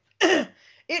good.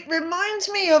 It reminds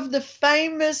me of the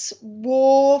famous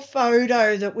war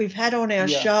photo that we've had on our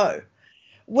show,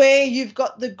 where you've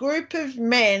got the group of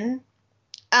men.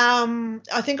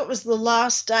 I think it was the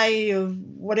last day of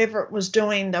whatever it was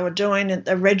doing. They were doing at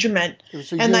the regiment,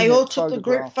 and they all took the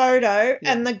group photo,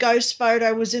 and the ghost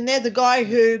photo was in there. The guy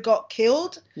who got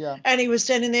killed, and he was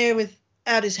standing there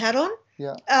without his hat on.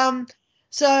 Yeah.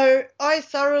 So I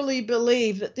thoroughly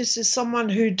believe that this is someone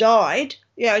who died,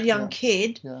 a young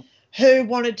kid, who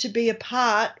wanted to be a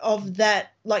part of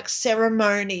that like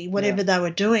ceremony, whatever they were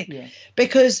doing,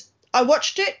 because I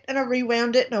watched it and I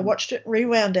rewound it and I watched it and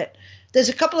rewound it. There's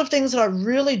a couple of things that I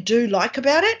really do like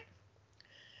about it.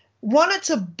 One, it's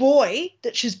a boy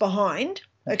that she's behind,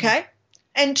 okay?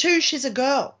 And two, she's a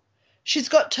girl. She's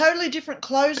got totally different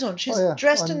clothes on. She's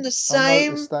dressed in the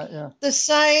same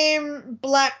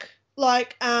black,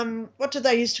 like, what do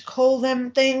they used to call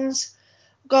them things?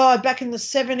 God, back in the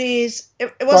 70s.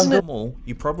 It wasn't...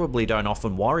 You probably don't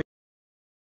often worry.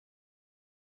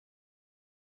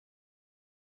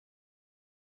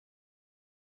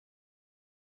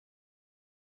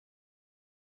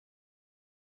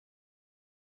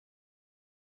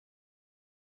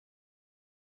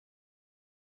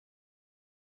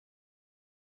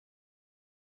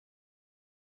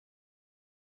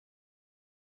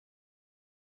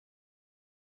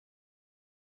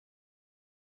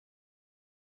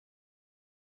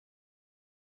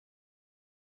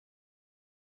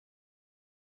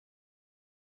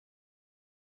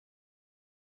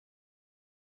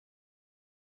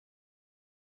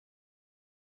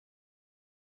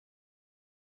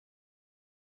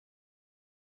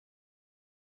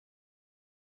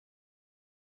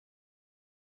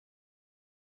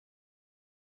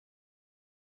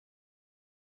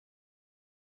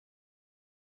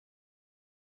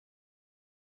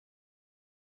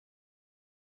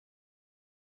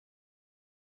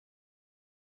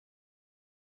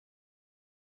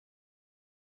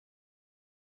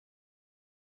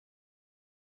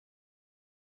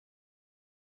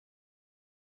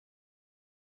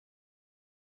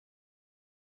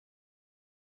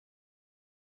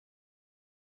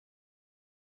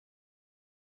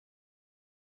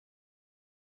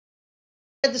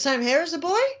 Had the same hair as the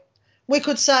boy, we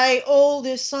could say all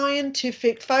this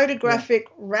scientific, photographic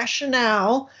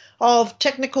rationale of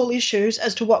technical issues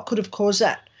as to what could have caused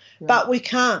that. Yeah. But we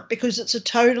can't, because it's a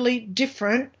totally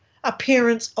different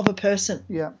appearance of a person.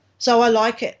 Yeah. So I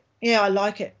like it. Yeah, I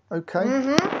like it. Okay.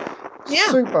 Mm-hmm.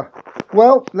 Yeah. Super.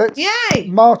 Well, let's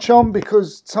march on,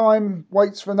 because time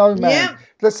waits for no man. Yeah.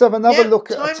 Let's have another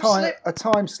look at a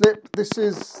time slip. This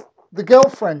is the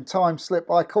girlfriend time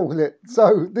slip, I call it.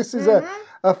 So this is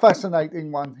a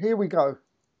fascinating one. Here we go.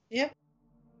 Yep.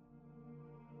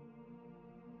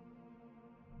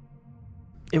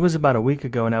 It was about a week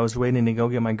ago, and I was waiting to go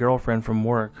get my girlfriend from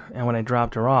work, and when I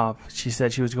dropped her off, she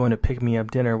said she was going to pick me up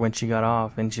dinner when she got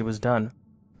off and she was done.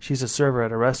 She's a server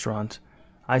at a restaurant.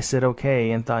 I said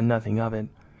okay and thought nothing of it.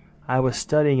 I was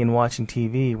studying and watching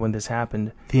TV when this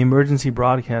happened. The emergency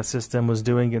broadcast system was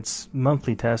doing its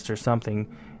monthly test or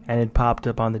something, and it popped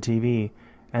up on the TV,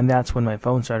 and that's when my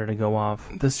phone started to go off.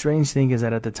 The strange thing is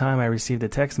that at the time I received a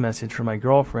text message from my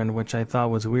girlfriend, which I thought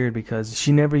was weird because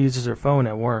she never uses her phone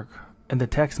at work. And the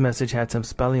text message had some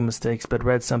spelling mistakes, but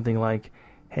read something like,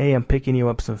 "Hey, I'm picking you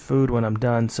up some food when I'm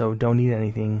done, so don't eat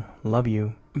anything. Love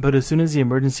you." But as soon as the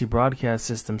emergency broadcast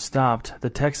system stopped, the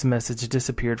text message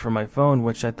disappeared from my phone,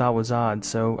 which I thought was odd,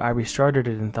 so I restarted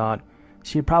it and thought,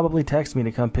 she'd probably text me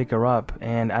to come pick her up,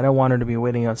 and I don't want her to be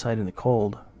waiting outside in the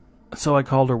cold. So I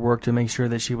called her work to make sure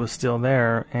that she was still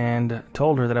there, and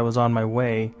told her that I was on my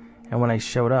way, and when I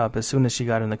showed up, as soon as she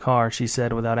got in the car, she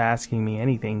said, without asking me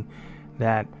anything,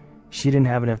 that she didn't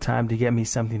have enough time to get me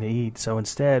something to eat, so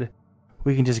instead,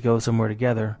 we can just go somewhere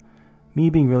together. Me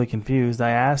being really confused, I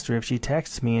asked her if she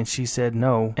texts me, and she said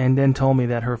no, and then told me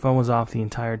that her phone was off the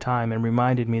entire time, and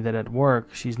reminded me that at work,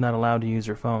 she's not allowed to use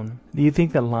her phone. Do you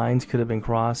think that lines could have been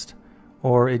crossed?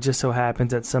 Or it just so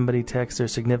happens that somebody texts their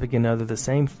significant other the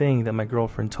same thing that my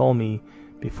girlfriend told me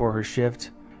before her shift?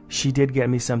 She did get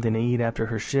me something to eat after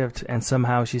her shift, and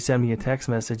somehow she sent me a text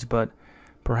message, but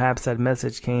perhaps that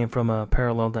message came from a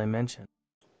parallel dimension.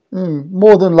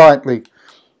 More than likely.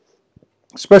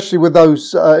 Especially with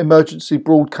those emergency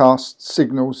broadcast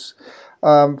signals.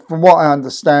 From what I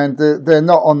understand, they're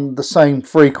not on the same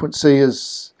frequency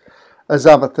as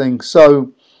other things.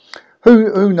 So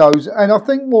who knows? And I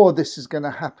think more of this is going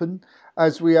to happen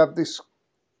as we have this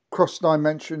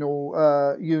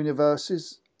cross-dimensional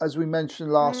universes, as we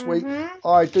mentioned last week. Mm-hmm.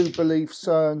 I do believe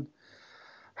CERN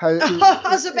has, I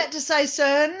was about to say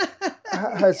CERN.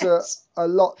 has Yes. a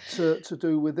lot to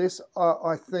do with this.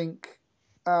 I think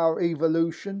our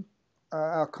evolution,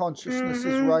 our consciousness is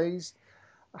Mm-hmm. raised,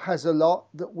 has a lot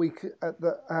that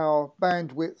that our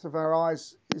bandwidth of our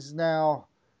eyes is now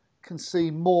can see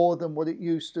more than what it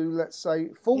used to, let's say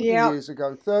 40 Yep. years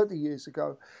ago, 30 years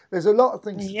ago. There's a lot of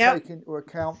things to Yep. take into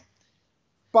account.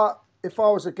 But if I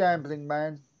was a gambling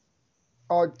man,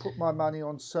 I'd put my money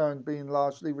on CERN being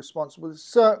largely responsible,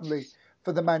 certainly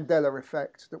for the Mandela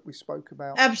effect that we spoke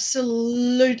about.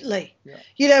 Absolutely. Yeah.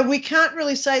 You know, we can't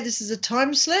really say this is a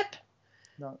time slip.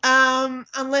 No.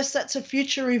 Unless that's a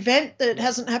future event that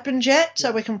hasn't happened yet,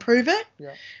 so we can prove it.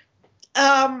 Yeah.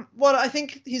 What I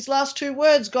think his last two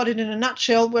words got it in a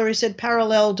nutshell, where he said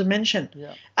parallel dimension.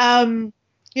 Yeah.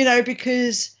 You know,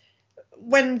 because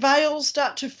when veils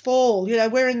start to fall, you know,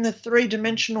 we're in the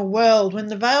three-dimensional world. When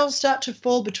the veils start to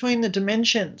fall between the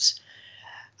dimensions,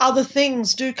 other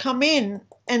things do come in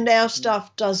and our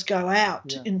stuff does go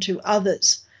out into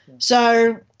others. Yeah.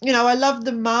 So, you know, I love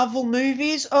the Marvel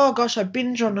movies. Oh, gosh, I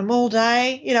binge on them all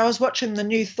day. You know, I was watching the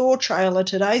new Thor trailer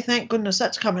today. Thank goodness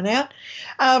that's coming out.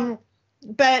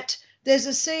 But there's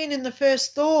a scene in the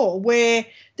first Thor where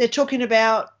they're talking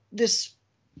about this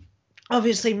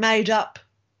obviously made-up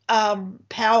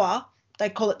power. They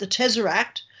call it the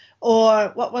Tesseract,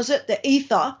 or what was it, the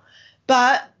ether.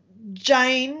 But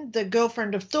Jane, the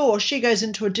girlfriend of Thor, she goes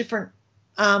into a different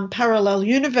parallel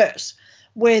universe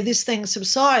where this thing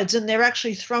subsides, and they're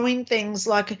actually throwing things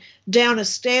like down a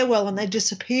stairwell and they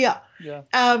disappear. Yeah.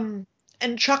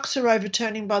 And trucks are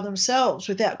overturning by themselves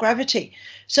without gravity.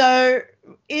 So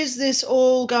is this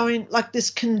all going like this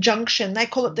conjunction? They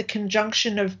call it the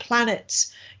conjunction of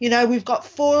planets. You know, we've got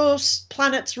 4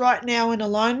 planets right now in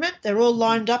alignment. They're all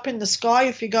lined up in the sky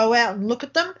if you go out and look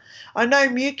at them. I know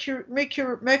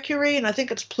Mercury and I think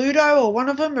it's Pluto or one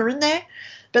of them are in there.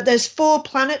 But there's 4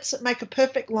 planets that make a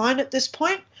perfect line at this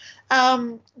point.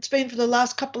 It's been for the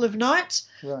last couple of nights.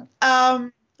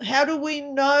 Right. How do we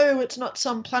know it's not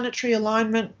some planetary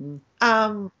alignment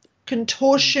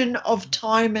contortion of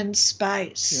time and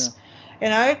space? Yeah. You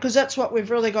know, because that's what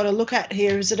we've really got to look at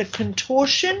here. Is it a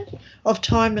contortion of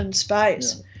time and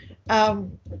space?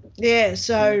 Yeah.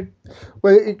 So.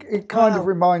 Well, it kind of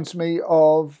reminds me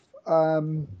of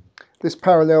this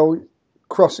parallel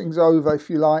crossings over, if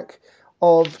you like,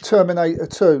 of Terminator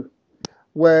 2,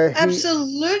 where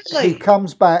he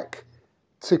comes back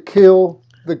to kill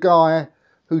the guy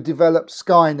who developed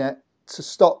Skynet to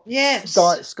stop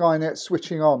Skynet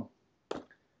switching on.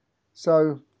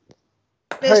 So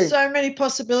there's so many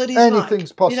possibilities. Anything's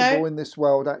Mike, possible in this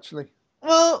world, actually.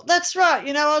 Well, that's right.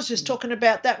 You know, I was just talking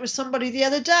about that with somebody the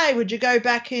other day. Would you go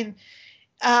back and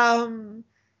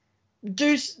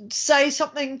say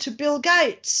something to Bill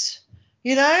Gates?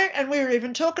 You know, and we were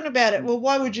even talking about it. Well,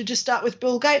 why would you just start with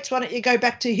Bill Gates? Why don't you go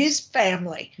back to his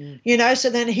family? You know, so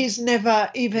then he's never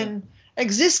even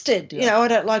existed. You know, I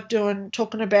don't like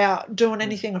talking about doing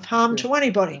anything of harm to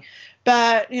anybody.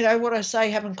 But, you know, what I say,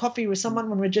 having coffee with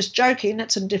someone when we're just joking,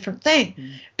 that's a different thing.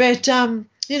 But,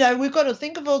 you know, we've got to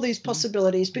think of all these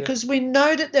possibilities because we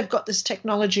know that they've got this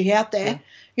technology out there.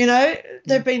 You know,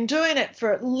 they've been doing it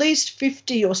for at least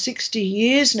 50 or 60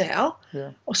 years now,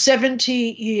 or 70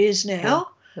 years now.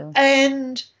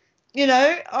 And, you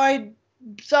know, I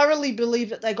thoroughly believe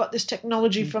that they got this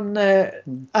technology from the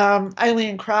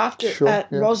alien craft at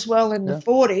Roswell in the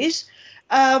 40s.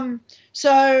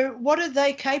 So what are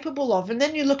they capable of? And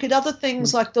then you look at other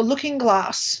things like the looking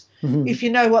glass, if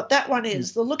you know what that one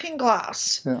is, the looking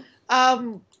glass.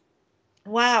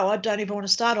 Wow, I don't even want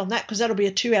to start on that because that'll be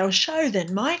a 2-hour show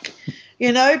then, Mike.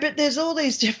 You know, but there's all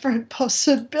these different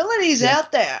possibilities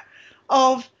out there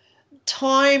of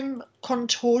time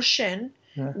contortion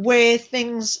where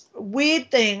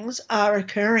weird things are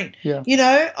occurring. You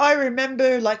know, I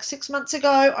remember like 6 months ago,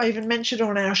 I even mentioned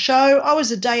on our show, I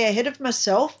was a day ahead of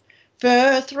myself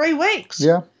for 3 weeks.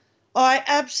 I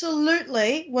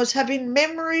absolutely was having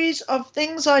memories of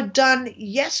things I'd done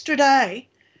yesterday,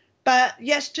 but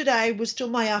yesterday was still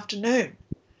my afternoon.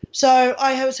 So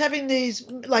I was having these,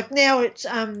 like now it's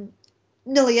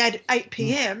nearly 8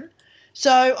 p.m.,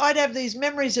 so I'd have these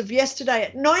memories of yesterday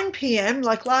at 9 p.m.,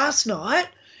 like last night,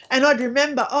 and I'd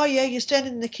remember, oh, yeah, you're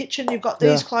standing in the kitchen, you've got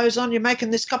these clothes on, you're making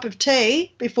this cup of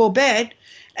tea before bed,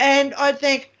 and I'd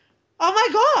think, oh, my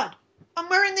God, I'm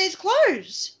wearing these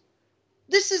clothes.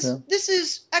 This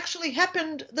is actually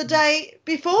happened the day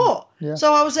before.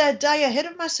 So I was a day ahead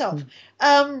of myself.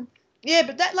 Yeah,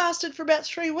 but that lasted for about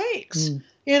 3 weeks.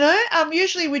 You know,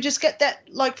 usually we just get that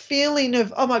like feeling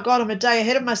of, oh my God, I'm a day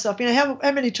ahead of myself. You know,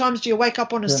 how many times do you wake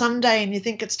up on a Sunday and you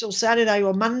think it's still Saturday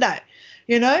or Monday?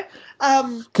 You know,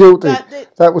 guilty.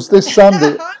 That was this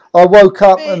Sunday. I woke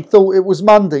up and thought it was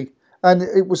Monday, and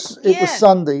it was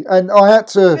Sunday, and I had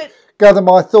to gather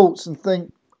my thoughts and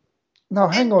think, no,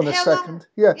 hang on a second.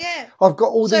 I've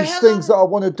got all these things that I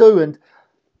want to do, and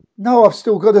no, I've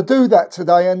still got to do that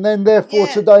today, and then therefore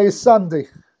today is Sunday.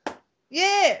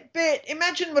 Yeah, but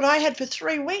imagine what I had for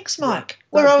 3 weeks, Mike,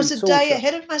 where I was a day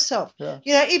ahead of myself. Yeah.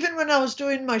 You know, even when I was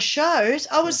doing my shows,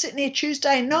 I was sitting here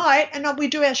Tuesday night, and we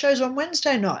do our shows on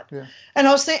Wednesday night. Yeah. And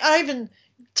I was thinking,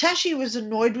 Tashi was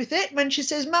annoyed with it when she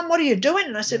says, Mum, what are you doing?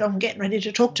 And I said, I'm getting ready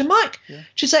to talk to Mike. Yeah.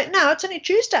 She said, no, it's only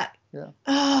Tuesday. Yeah.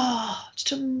 Oh, it's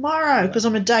tomorrow because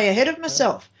I'm a day ahead of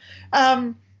myself.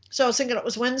 So I was thinking it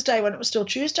was Wednesday when it was still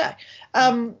Tuesday.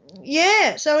 So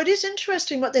it is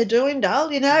interesting what they're doing,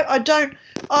 Dale. You know,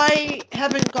 I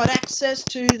haven't got access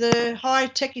to the high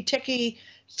techie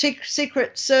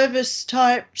secret service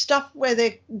type stuff where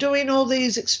they're doing all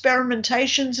these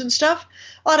experimentations and stuff.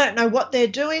 I don't know what they're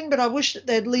doing, but I wish that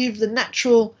they'd leave the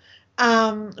natural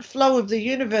flow of the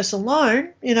universe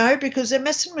alone, you know, because they're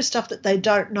messing with stuff that they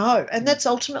don't know. And that's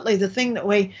ultimately the thing that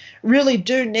we really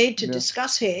do need to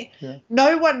discuss here. Yeah.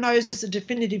 No one knows the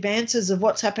definitive answers of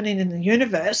what's happening in the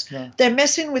universe. No. They're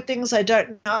messing with things they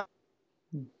don't know.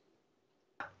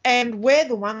 And we're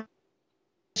the ones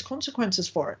with consequences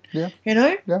for it. Yeah. You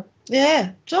know? Yeah.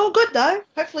 Yeah. It's all good, though.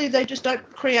 Hopefully they just don't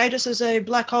create us as a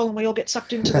black hole and we all get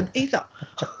sucked into the ether.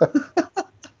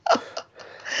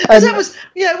 Because that was,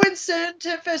 you know, when CERN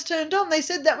first turned on, they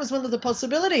said that was one of the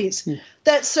possibilities,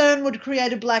 that CERN would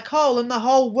create a black hole and the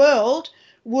whole world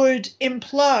would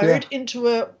implode into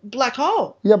a black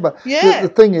hole. Yeah, but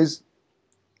the thing is,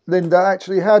 Linda,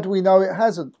 actually, how do we know it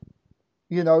hasn't?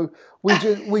 You know, we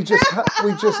just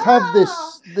have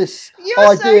this You're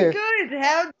idea. so good.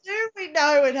 How do we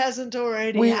know it hasn't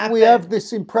already happened? We have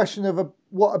this impression of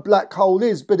what a black hole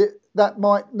is, but that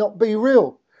might not be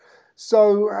real.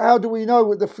 So how do we know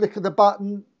with the flick of the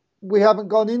button we haven't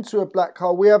gone into a black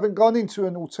hole? We haven't gone into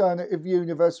an alternative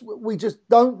universe. We just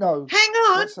don't know. Hang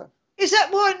on. Is that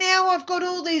why now I've got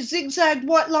all these zigzag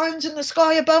white lines in the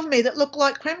sky above me that look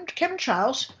like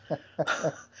chemtrails?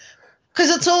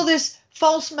 Because it's all this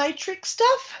false matrix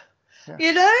stuff. Yeah.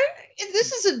 You know,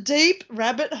 this is a deep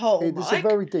rabbit hole, It is a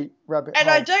very deep rabbit hole. And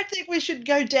I don't think we should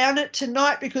go down it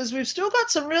tonight because we've still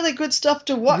got some really good stuff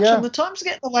to watch and the time's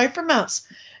getting away from us.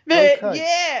 But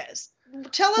yes,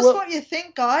 tell us what you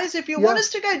think, guys. If you want us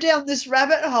to go down this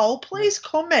rabbit hole, please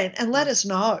comment and let us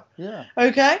know. Yeah.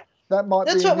 Okay?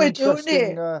 That's what we're doing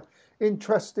here.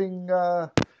 Interesting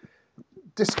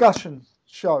discussion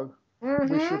show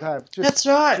we should have. That's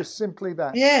right. Just simply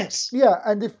that. Yes. Yeah,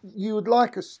 and if you would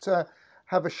like us to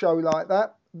have a show like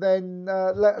that, then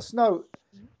let us know.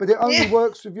 But it only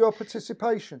works with your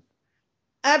participation.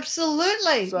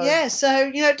 Absolutely. So,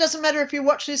 you know, it doesn't matter if you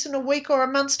watch this in a week or a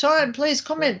month's time. Please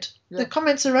comment. Yeah. The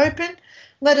comments are open.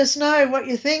 Let us know what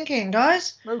you're thinking,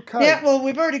 guys. Okay. Yeah, well,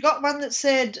 we've already got one that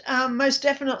said most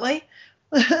definitely.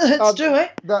 Let's do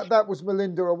it. That was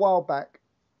Melinda a while back.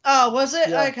 Oh, was it?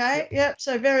 Yeah. Okay. Yep.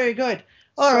 So very good.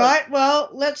 All right. Well,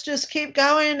 let's just keep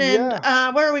going.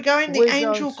 And where are we going? The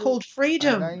Angel Called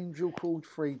Freedom. An Angel Called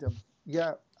Freedom.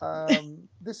 Yeah.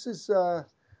 This is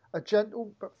a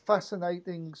gentle but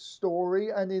fascinating story,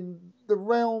 and in the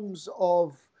realms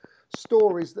of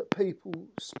stories that people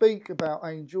speak about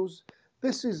angels,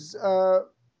 this is,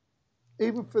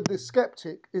 even for the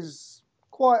skeptic, is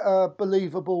quite a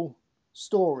believable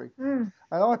story. And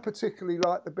I particularly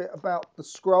like the bit about the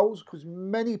scrolls, because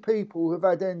many people who have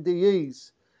had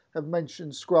NDEs have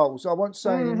mentioned scrolls. I won't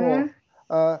say any more.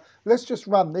 Let's just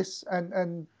run this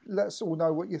and let us all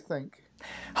know what you think.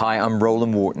 Hi, I'm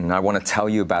Roland Wharton. I want to tell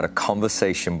you about a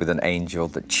conversation with an angel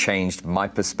that changed my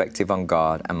perspective on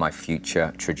God and my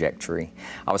future trajectory.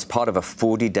 I was part of a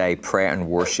 40-day prayer and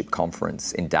worship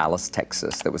conference in Dallas,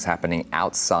 Texas that was happening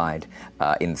outside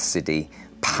in the city.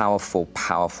 Powerful,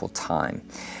 powerful time.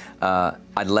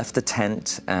 I left the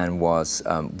tent and was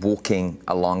walking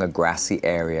along a grassy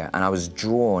area, and I was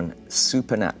drawn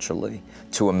supernaturally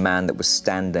to a man that was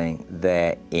standing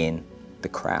there in the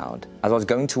crowd. As I was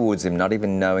going towards him, not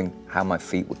even knowing how my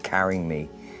feet were carrying me,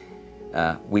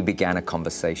 we began a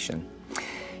conversation.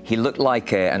 He looked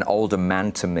like an older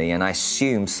man to me, and I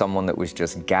assumed someone that was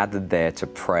just gathered there to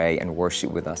pray and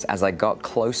worship with us. As I got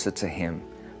closer to him,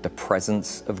 the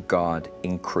presence of God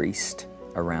increased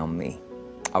around me.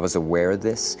 I was aware of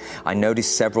this. I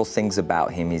noticed several things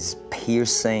about him: his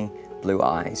piercing blue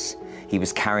eyes, He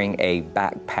was carrying a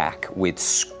backpack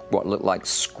with what looked like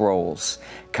scrolls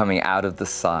coming out of the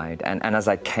side. And as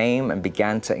I came and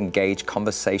began to engage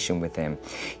conversation with him,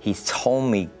 he told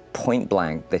me point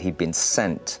blank that he'd been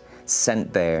sent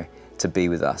there to be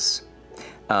with us.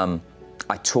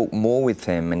 I talked more with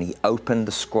him, and he opened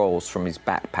the scrolls from his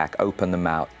backpack, opened them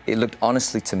out. It looked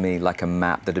honestly to me like a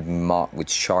map that had been marked with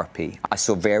Sharpie. I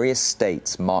saw various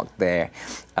states marked there,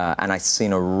 and I'd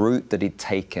seen a route that he'd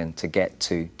taken to get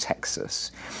to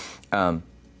Texas.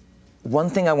 One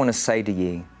thing I want to say to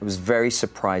you, it was very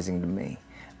surprising to me.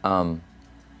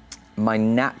 My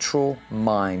natural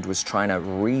mind was trying to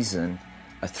reason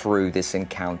through this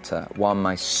encounter, while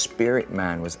my spirit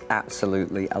man was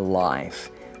absolutely alive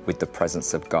with the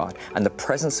presence of God. And the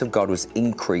presence of God was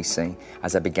increasing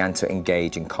as I began to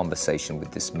engage in conversation with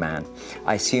this man.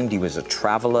 I assumed he was a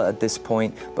traveler at this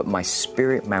point, but my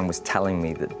spirit man was telling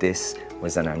me that this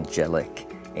was an angelic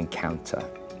encounter.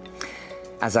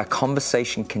 As our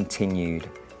conversation continued,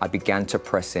 I began to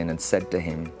press in and said to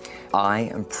him, I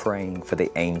am praying for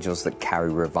the angels that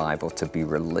carry revival to be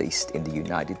released in the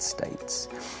United States.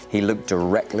 He looked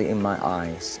directly in my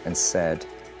eyes and said,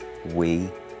 we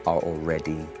are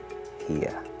already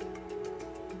here.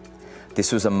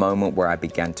 This was a moment where I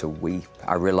began to weep.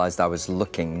 I realized I was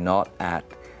looking not at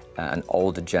an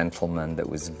older gentleman that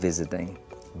was visiting,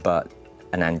 but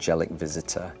an angelic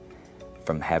visitor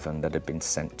from heaven that had been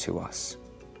sent to us.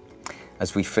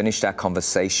 As we finished our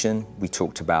conversation, we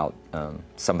talked about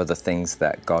some of the things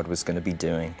that God was going to be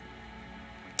doing.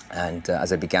 And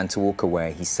as I began to walk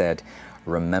away, he said,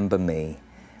 remember me,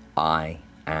 I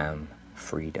am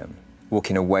freedom.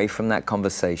 Walking away from that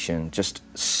conversation, just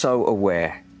so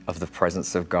aware of the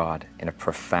presence of God in a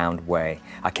profound way.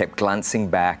 I kept glancing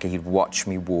back, he'd watch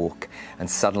me walk, and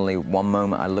suddenly one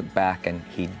moment I looked back and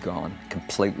he'd gone,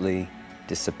 completely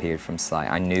disappeared from sight.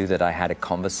 I knew that I had a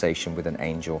conversation with an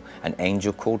angel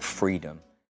called Freedom.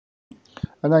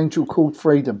 An angel called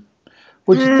Freedom.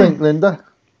 What do you think, Linda?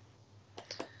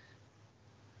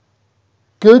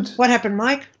 Good? What happened,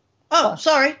 Mike? Oh,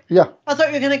 sorry. Yeah. I thought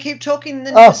you were going to keep talking and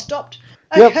then you just stopped.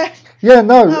 Okay. Yep. Yeah,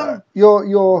 no.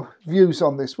 Your views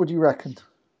on this, what do you reckon?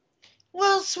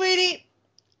 Well, sweetie,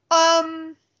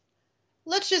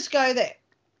 let's just go there.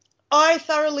 I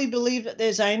thoroughly believe that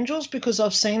there's angels because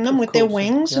I've seen them with their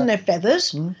wings and their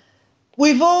feathers. Mm.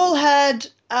 We've all had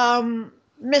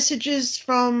messages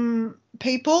from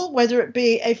people, whether it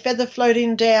be a feather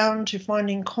floating down to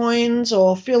finding coins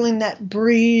or feeling that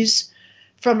breeze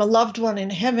from a loved one in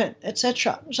heaven,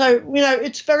 etc. So,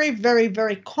 it's very, very,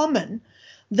 very common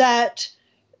that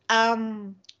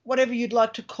whatever you'd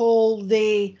like to call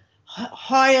the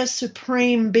higher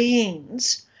supreme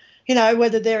beings,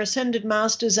 whether they're ascended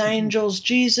masters, angels,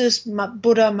 Jesus,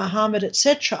 Buddha, Muhammad,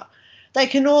 etc., they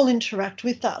can all interact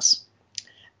with us.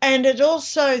 And it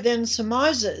also then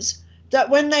surmises that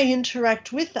when they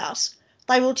interact with us,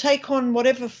 they will take on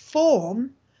whatever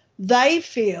form they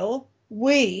feel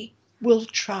we will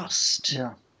trust.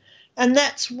 Yeah. And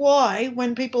that's why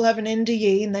when people have an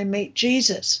NDE and they meet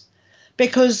Jesus,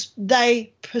 because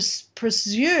they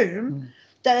presume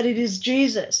that it is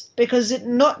Jesus, because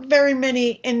not very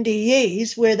many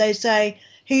NDEs where they say,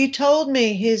 he told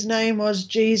me his name was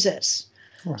Jesus.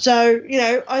 Right. So,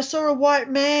 I saw a white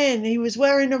man, he was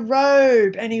wearing a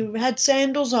robe and he had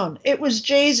sandals on. It was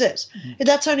Jesus.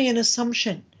 That's only an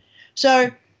assumption. So,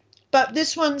 but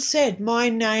this one said, my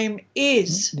name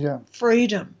is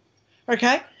freedom.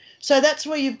 Okay? So that's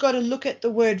where you've got to look at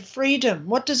the word freedom.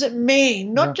 What does it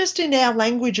mean? Not just in our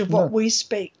language of what we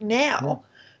speak now.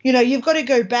 You've got to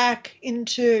go back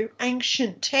into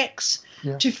ancient texts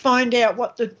to find out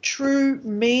what the true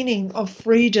meaning of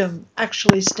freedom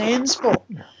actually stands for.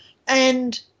 Yeah.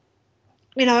 And,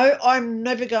 I'm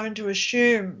never going to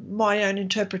assume my own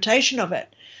interpretation of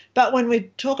it. But when we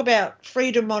talk about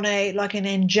freedom on an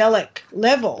angelic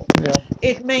level,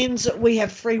 it means that we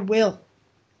have free will.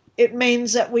 It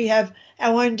means that we have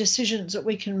our own decisions that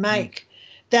we can make,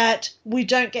 that we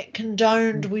don't get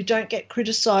condoned, we don't get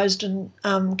criticised and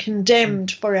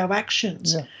condemned for our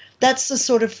actions. Yeah. That's the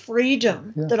sort of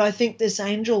freedom that I think this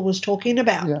angel was talking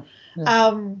about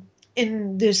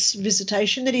in this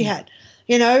visitation that he had.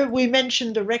 We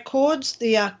mentioned the records,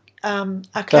 the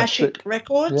Akashic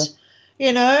records.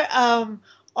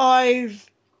 I've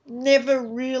never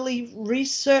really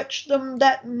researched them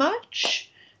that much.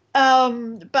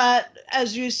 But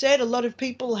as you said, a lot of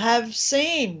people have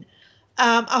seen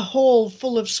a hall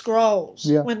full of scrolls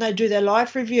when they do their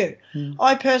life review.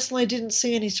 I personally didn't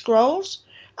see any scrolls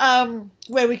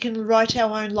where we can write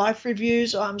our own life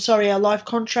reviews, our life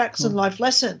contracts and life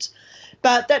lessons.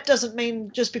 But that doesn't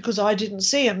mean just because I didn't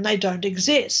see them, they don't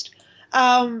exist.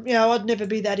 I'd never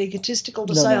be that egotistical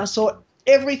to say I saw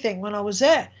everything when I was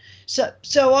there.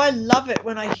 So I love it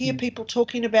when I hear people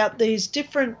talking about these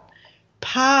different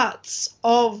parts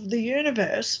of the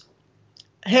universe,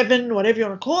 heaven, whatever you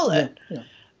want to call it.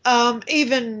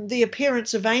 Even the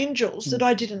appearance of angels that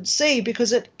I didn't see,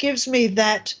 because it gives me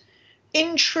that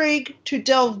intrigue to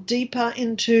delve deeper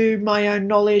into my own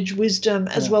knowledge, wisdom,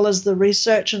 as well as the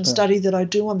research and study that I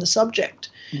do on the subject.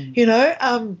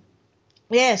 So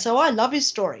I love his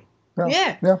story.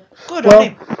 Good on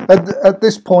him. At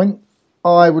this point,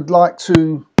 I would like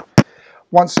to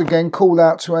once again call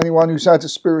out to anyone who's had a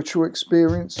spiritual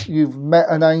experience. You've met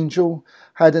an angel,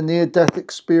 had a near-death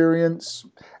experience,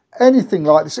 anything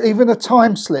like this, even a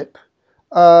time slip.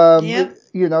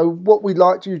 What we'd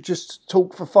like to just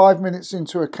talk for 5 minutes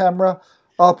into a camera.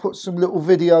 I'll put some little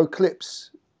video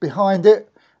clips behind it,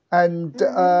 and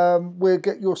we'll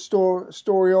get your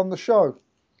story on the show.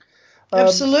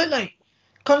 Absolutely.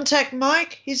 Contact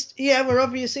Mike. We're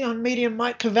obviously on Medium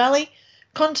Mike Cavalli.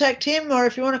 Contact him, or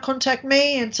if you want to contact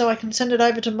me, and so I can send it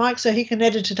over to Mike so he can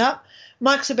edit it up.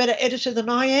 Mike's a better editor than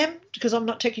I am, because I'm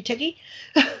not techie.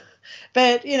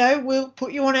 But, we'll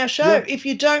put you on our show. Yeah. If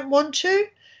you don't want to,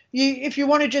 if you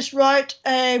want to just write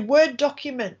a Word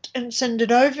document and send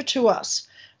it over to us,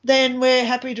 then we're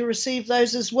happy to receive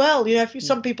those as well.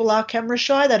 Some people are camera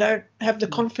shy. They don't have the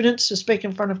confidence to speak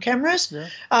in front of cameras.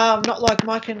 Not like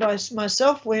Mike and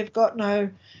myself. We've got no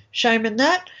shame in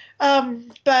that.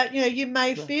 But, you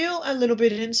may feel a little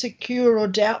bit insecure or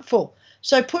doubtful.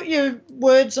 So put your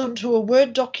words onto a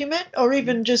Word document, or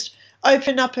even just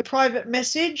open up a private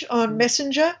message on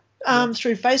Messenger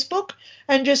through Facebook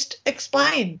and just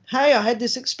explain, hey, I had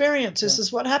this experience. This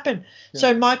is what happened.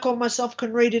 So Mike or myself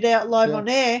can read it out live on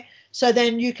air, so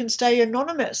then you can stay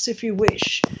anonymous if you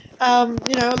wish. A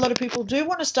lot of people do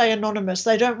want to stay anonymous.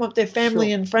 They don't want their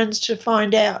family and friends to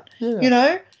find out.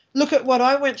 Look at what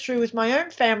I went through with my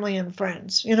own family and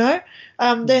friends,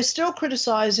 They're still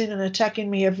criticising and attacking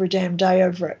me every damn day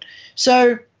over it.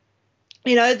 So,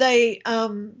 they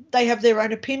have their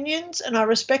own opinions, and I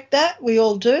respect that. We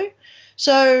all do.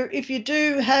 So if you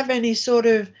do have any sort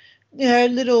of,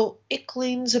 little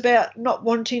icklings about not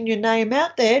wanting your name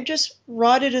out there, just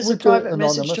write it as a private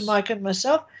message to Mike and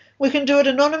myself. We can do it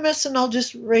anonymous, and I'll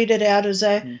just read it out as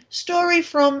a story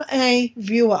from a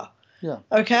viewer. Yeah.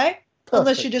 Okay? Perfect.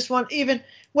 Unless you just want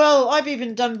I've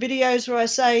even done videos where I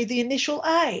say the initial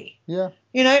A. Yeah.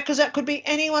 Because that could be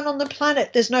anyone on the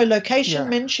planet. There's no location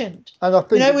mentioned. And I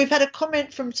think we've had a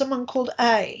comment from someone called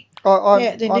A.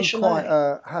 The initial I'm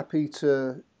quite happy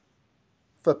to,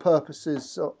 for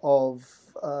purposes of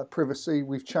privacy,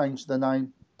 we've changed the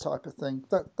name type of thing.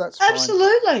 That's fine.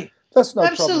 Absolutely. That's no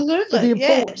problem. But the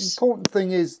important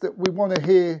thing is that we want to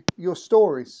hear your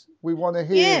stories. We want to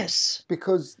hear,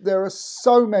 because there are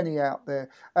so many out there,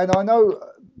 and I know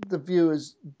the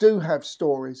viewers do have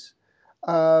stories,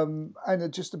 and are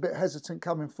just a bit hesitant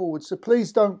coming forward. So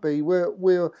please don't be.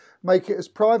 We'll make it as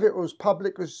private or as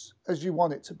public as you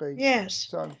want it to be. Yes.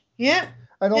 So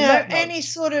and on that note, any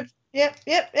sort of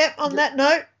on that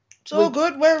note, it's all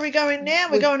good. Where are we going now?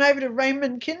 We're going over to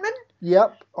Raymond Kinham.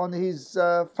 Yep, on his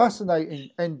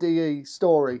fascinating NDE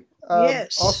story.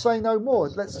 Yes. I'll say no more.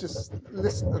 Let's just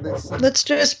listen to this. Let's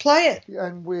just play it.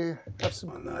 And we have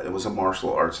some. It was a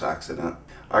martial arts accident.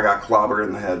 I got clobbered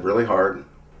in the head really hard,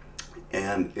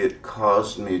 and it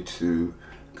caused me to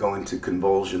go into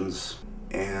convulsions,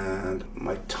 and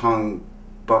my tongue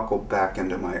buckled back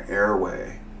into my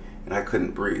airway, and I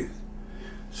couldn't breathe.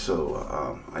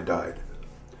 So I died.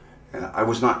 And I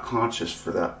was not conscious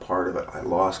for that part of it. I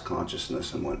lost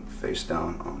consciousness and went face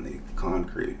down on the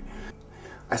concrete.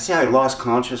 I say I lost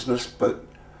consciousness, but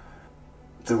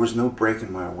there was no break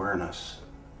in my awareness.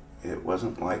 It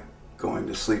wasn't like going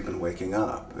to sleep and waking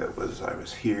up. I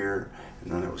was here,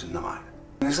 and then I was not.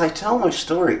 And as I tell my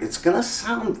story, it's going to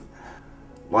sound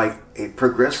like a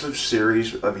progressive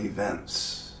series of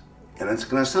events. And it's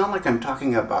going to sound like I'm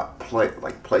talking about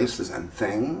places and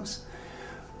things.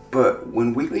 But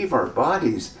when we leave our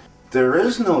bodies,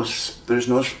 there's no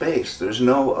space. There's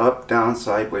no up, down,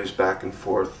 sideways, back and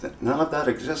forth. None of that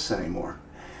exists anymore.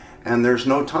 And there's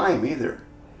no time either.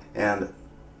 And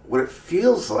what it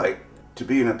feels like to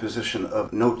be in a position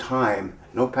of no time,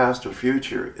 no past or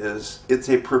future, it's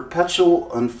a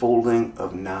perpetual unfolding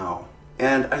of now.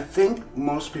 And I think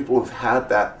most people have had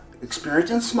that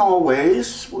experience in small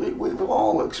ways. We've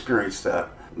all experienced that.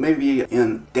 Maybe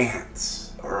in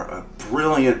dance or a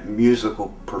brilliant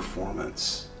musical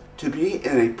performance. To be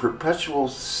in a perpetual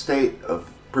state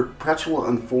of perpetual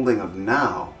unfolding of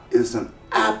now is an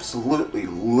absolutely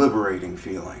liberating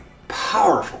feeling,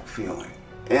 powerful feeling.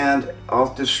 And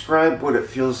I'll describe what it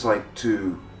feels like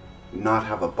to not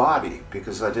have a body,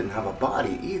 because I didn't have a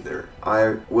body either.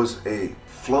 I was a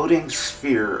floating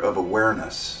sphere of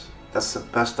awareness. That's the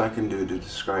best I can do to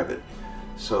describe it.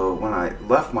 So when I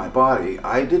left my body,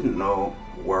 I didn't know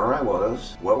where I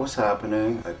was, what was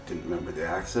happening. I didn't remember the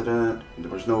accident.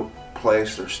 There was no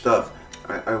place or stuff.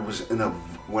 I was in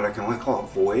what I can only call a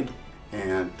void,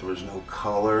 and there was no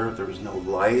color, there was no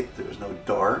light, there was no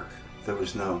dark, there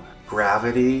was no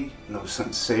gravity, no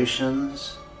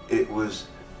sensations. It was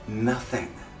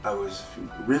nothing. I was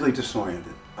really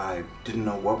disoriented. I didn't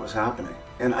know what was happening.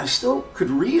 And I still could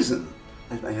reason.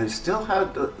 I still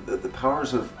had the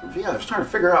powers of, I was trying to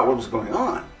figure out what was going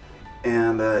on.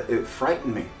 And it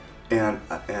frightened me. And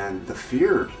the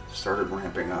fear started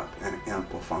ramping up and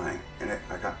amplifying. And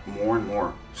I got more and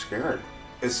more scared.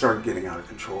 It started getting out of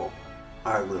control.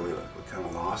 I really kind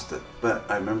of lost it. But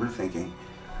I remember thinking,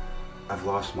 I've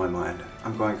lost my mind.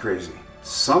 I'm going crazy.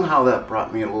 Somehow that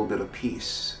brought me a little bit of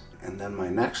peace. And then my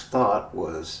next thought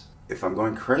was, if I'm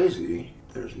going crazy,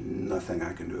 there's nothing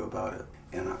I can do about it.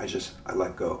 And I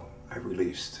let go. I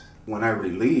released. When I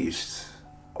released,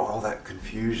 all that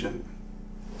confusion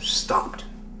stopped.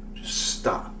 Just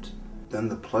stopped. Then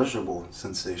the pleasurable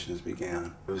sensations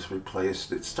began. It was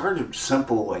replaced. It started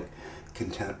simple, like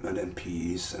contentment and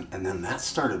peace, and then that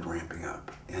started ramping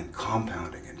up and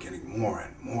compounding and getting more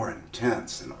and more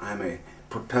intense. And I'm a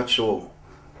perpetual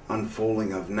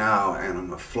unfolding of now, and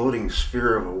I'm a floating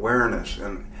sphere of awareness,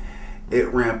 and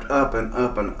it ramped up and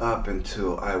up and up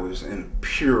until I was in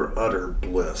pure, utter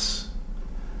bliss.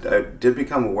 I did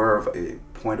become aware of a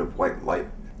point of white light,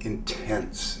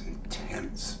 intense,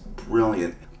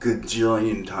 brilliant,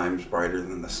 gajillion times brighter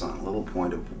than the sun, a little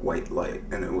point of white light,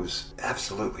 and it was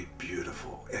absolutely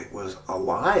beautiful. It was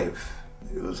alive.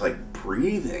 It was like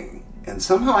breathing, and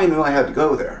somehow I knew I had to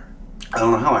go there. I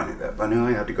don't know how I knew that, but I knew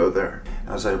I had to go there.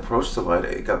 As I approached the light,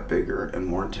 it got bigger and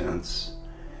more intense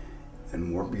and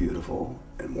more beautiful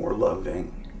and more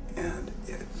loving, and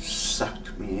it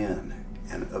sucked me in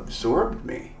and absorbed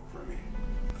me.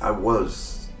 I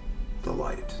was the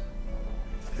light.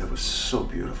 It was so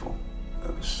beautiful.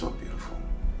 It was so beautiful.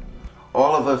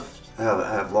 All of us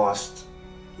have lost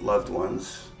loved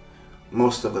ones.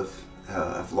 Most of us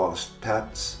have lost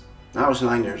pets. I was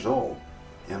 9 years old,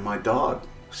 and my dog,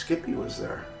 Skippy, was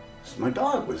there. My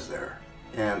dog was there.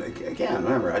 And again,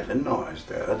 remember, I didn't know I was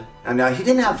dead. And he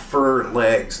didn't have fur and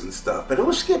legs and stuff, but it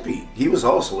was Skippy. He was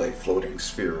also a floating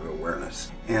sphere of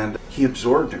awareness. And he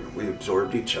absorbed him. We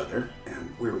absorbed each other,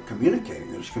 and we were communicating.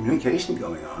 There was communication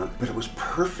going on, but it was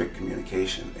perfect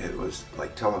communication. It was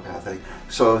like telepathic.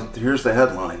 So here's the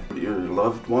headline. Your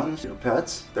loved ones, your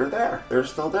pets, they're there. They're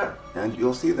still there, and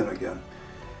you'll see them again.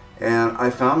 And I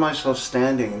found myself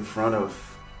standing in front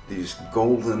of these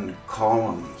golden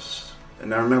columns. And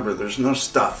now remember, there's no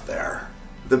stuff there.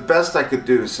 The best I could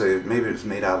do is say maybe it was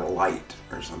made out of light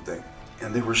or something.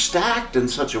 And they were stacked in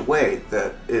such a way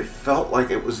that it felt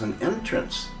like it was an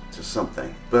entrance to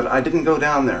something. But I didn't go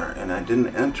down there and I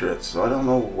didn't enter it, so I don't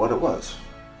know what it was.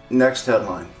 Next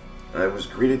headline. I was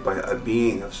greeted by a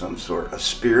being of some sort, a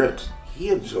spirit. He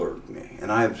absorbed me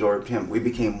and I absorbed him. We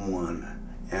became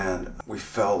one and we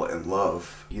fell in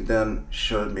love. He then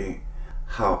showed me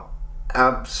how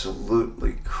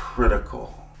absolutely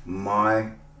critical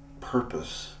my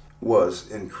purpose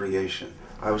was in creation.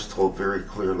 I was told very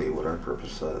clearly what our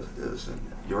purpose is,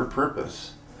 and your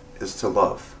purpose is to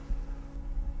love.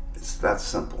 It's that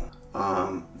simple.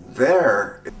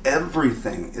 There,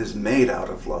 everything is made out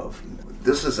of love.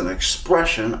 This is an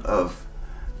expression of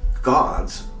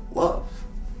God's love.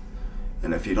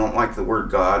 And if you don't like the word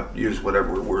God, use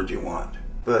whatever word you want.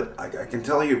 But I can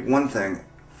tell you one thing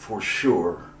for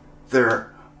sure.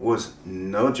 There was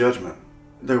no judgment.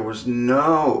 There was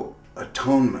no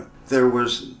atonement. There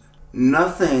was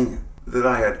nothing that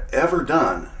I had ever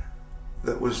done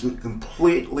that was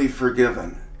completely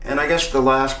forgiven. And I guess the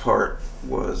last part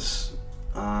was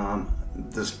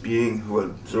this being who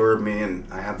absorbed me, and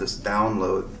I had this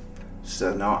download,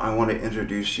 said, now I want to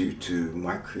introduce you to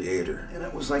my creator. And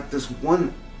it was like this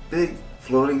one big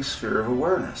floating sphere of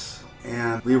awareness.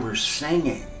 And we were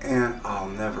singing, and I'll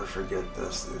never forget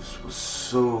this. This was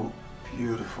so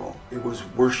beautiful. It was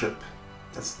worship.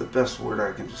 That's the best word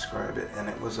I can describe it. And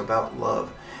it was about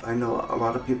love. I know a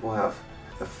lot of people have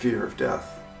a fear of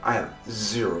death. I have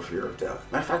zero fear of death.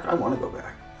 Matter of fact, I want to go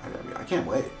back. I can't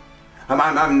wait.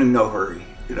 I'm in no hurry.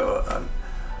 You know,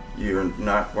 you're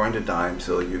not going to die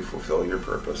until you fulfill your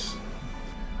purpose.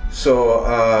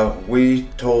 So we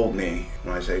told me,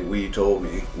 when I say we told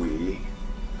me,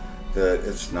 that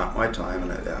it's not my time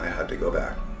and I had to go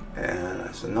back. And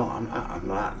I said, no, I'm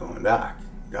not going back.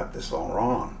 got this all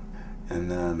wrong. And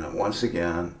then once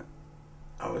again,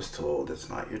 I was told it's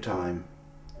not your time.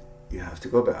 You have to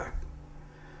go back.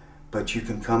 But you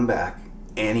can come back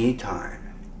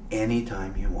anytime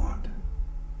you want,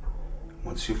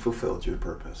 once you've fulfilled your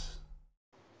purpose.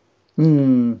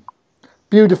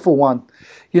 Beautiful one.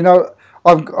 You know,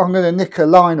 I'm going to nick a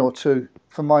line or two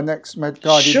for my next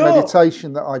guided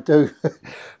meditation that I do.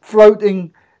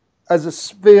 Floating as a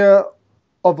sphere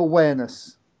of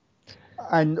awareness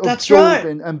and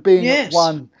absorbing and being at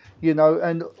one, you know,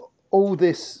 and all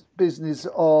this business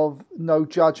of no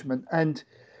judgment. And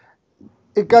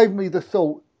it gave me the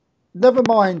thought, never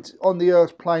mind on the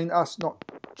earth plane us not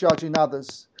judging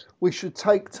others, we should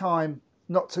take time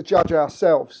not to judge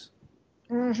ourselves.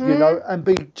 You know, and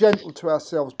be gentle to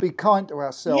ourselves, be kind to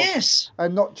ourselves,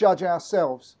 and not judge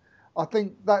ourselves. I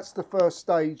think that's the first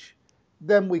stage.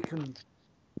 Then we can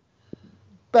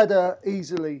better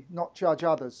easily not judge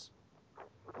others.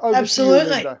 Over Absolutely. To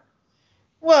you, Linda.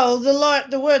 Well,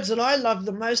 the words that I love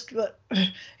the most, but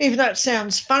even though it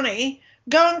sounds funny,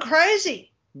 going crazy.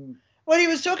 When he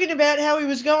was talking about how he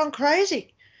was going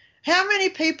crazy. How many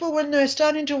people, when they're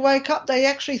starting to wake up, they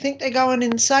actually think they're going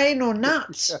insane or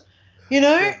nuts? You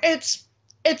know, it's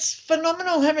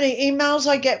phenomenal how many emails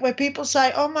I get where people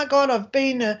say, oh, my God, I've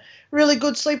been a really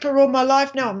good sleeper all my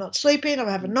life. Now I'm not sleeping. I'm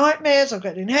having nightmares. I'm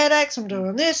getting headaches. I'm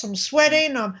doing this. I'm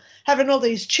sweating. I'm having all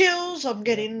these chills. I'm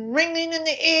getting ringing in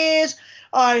the ears.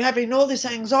 I'm having all this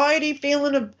anxiety,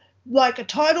 feeling like a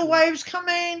tidal wave's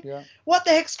coming. What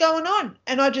the heck's going on?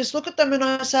 And I just look at them and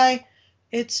I say,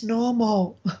 it's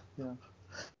normal.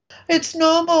 It's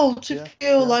normal to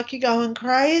feel like you're going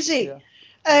crazy.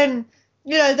 And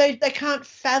you know, they can't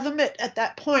fathom it at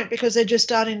that point because they're just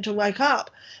starting to wake up.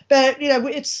 But, you know,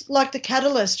 it's like the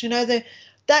catalyst, you know,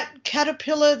 that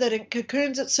caterpillar that it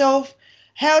cocoons itself,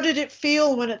 how did it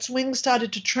feel when its wings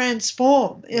started to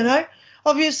transform, you know?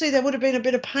 Obviously, there would have been a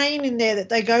bit of pain in there that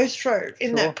they go through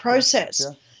in that process,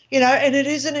 you know, and it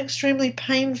is an extremely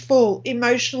painful,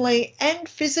 emotionally and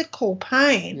physical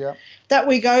pain that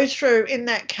we go through in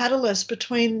that catalyst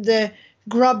between the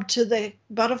grub to the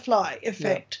butterfly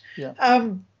effect.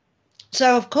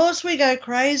 So, of course, we go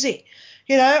crazy.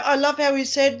 You know, I love how he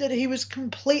said that he was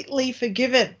completely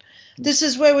forgiven. This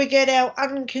is where we get our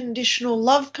unconditional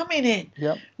love coming in,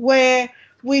 where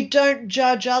we don't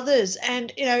judge others.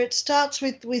 And, you know, it starts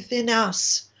within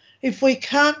us. If we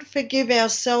can't forgive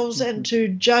ourselves and to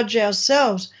judge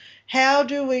ourselves, how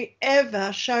do we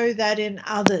ever show that in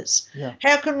others?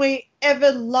 How can we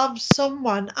ever love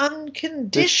someone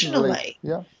unconditionally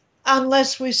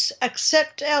unless we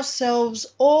accept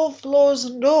ourselves, all flaws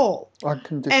and all,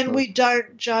 and we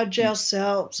don't judge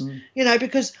ourselves? You know,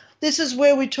 because this is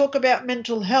where we talk about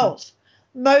mental health.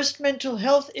 Most mental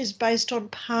health is based on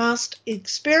past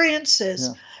experiences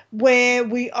where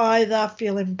we either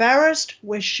feel embarrassed,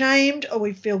 we're shamed, or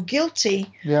we feel guilty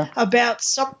about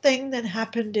something that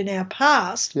happened in our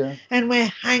past, and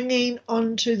we're hanging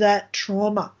on to that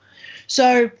trauma.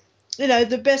 So, you know,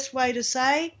 the best way to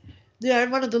say, you know,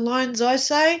 one of the lines I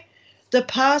say, the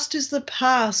past is the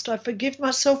past. I forgive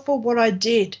myself for what I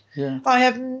did. I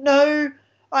have no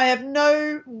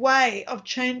way of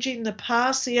changing the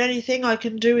past. The only thing I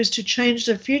can do is to change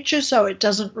the future so it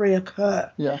doesn't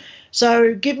reoccur.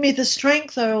 So give me the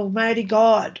strength, O Almighty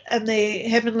God and the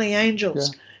heavenly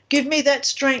angels. Give me that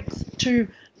strength to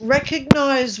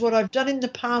recognize what I've done in the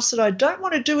past that I don't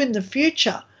want to do in the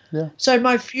future. So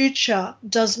my future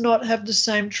does not have the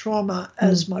same trauma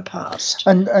as my past.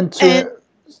 And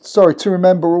to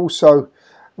remember also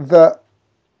that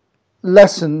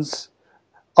lessons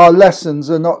are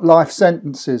not life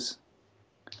sentences.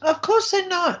 Of course they're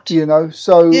not. You know,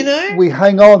 so we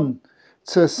hang on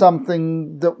to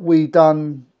something that we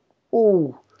done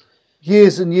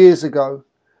years and years ago.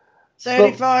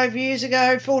 35 years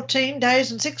ago, 14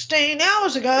 days and 16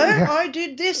 hours ago, I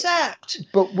did this act.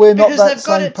 But we're not that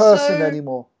same person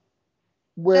anymore.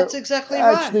 That's exactly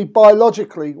actually,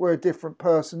 biologically, we're a different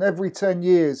person. Every 10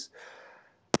 years,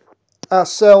 our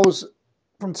cells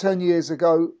from 10 years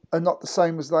ago are not the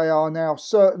same as they are now.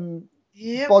 Certain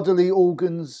bodily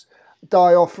organs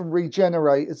die off and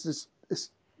regenerate. It's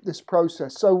this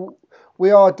process. So we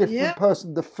are a different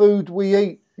person. The food we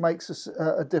eat makes us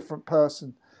a different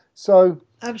person. So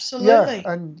absolutely,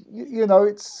 and you know,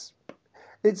 it's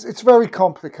very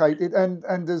complicated. And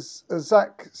as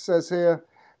Zach says here,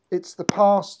 it's the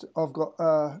past. I've got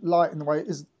light in the way.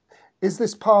 Is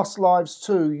this past lives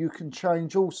too? You can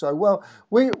change also. Well,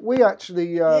 we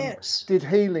actually did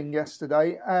healing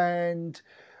yesterday, and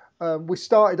we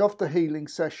started off the healing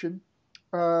session,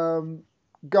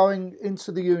 going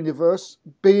into the universe,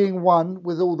 being one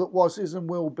with all that was, is, and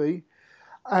will be.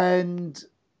 and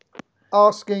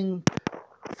asking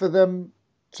for them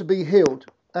to be healed.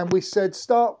 And we said,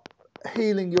 start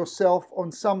healing yourself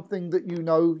on something that you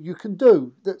know you can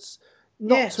do, that's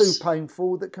not too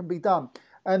painful, that can be done.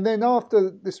 And then after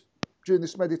this, during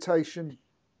this meditation,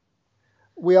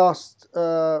 we asked,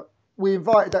 we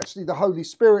invited actually the Holy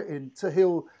Spirit in to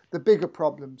heal the bigger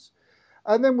problems.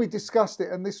 And then we discussed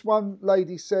it, and this one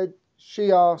lady said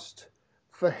she asked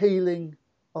for healing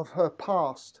of her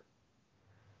past.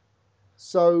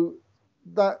 So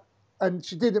that, and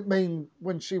she didn't mean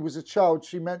when she was a child,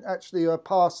 she meant actually her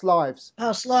past lives.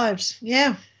 Past lives,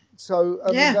 yeah. So I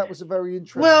mean, that was a very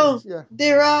interesting. Well,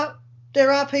 there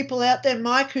are people out there,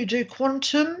 Mike, who do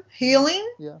quantum healing.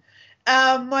 Yeah.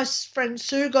 My friend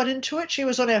Sue got into it. She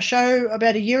was on our show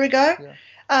about a year ago.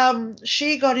 Yeah.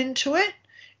 She got into it.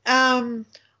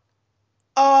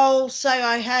 I'll say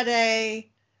I had a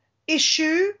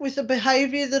issue with the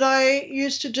behaviour that I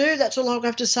used to do. That's all I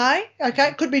have to say. Okay,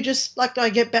 it could be just like I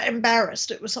get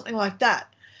embarrassed. It was something like that.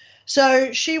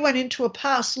 So she went into a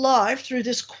past life through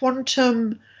this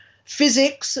quantum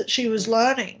physics that she was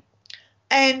learning,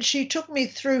 and she took me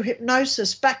through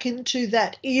hypnosis back into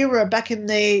that era, back in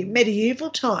the medieval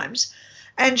times,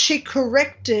 and she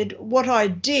corrected what I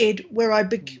did where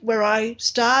I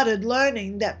started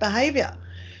learning that behaviour.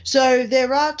 So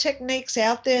there are techniques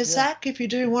out there, Zach, if you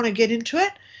do want to get into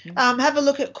it. Have a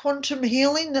look at quantum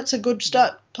healing. That's a good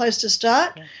place to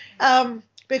start,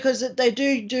 because they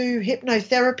do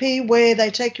hypnotherapy where they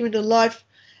take you into life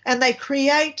and they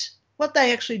create, what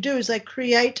they actually do is they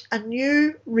create a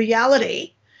new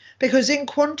reality, because in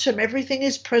quantum everything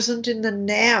is present in the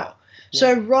now. Yeah.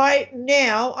 So right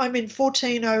now I'm in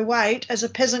 1408 as a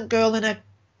peasant girl in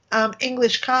a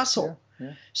English castle.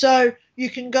 Yeah. So you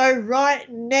can go right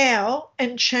now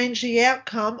and change the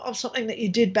outcome of something that you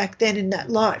did back then in that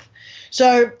life.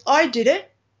 So I did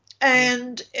it,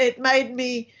 and it made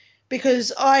me,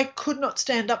 because I could not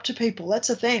stand up to people. That's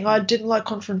the thing. I didn't like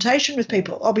confrontation with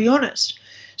people, I'll be honest.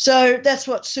 So that's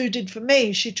what Sue did for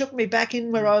me. She took me back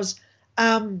in where I was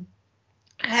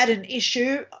had an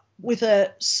issue with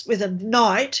a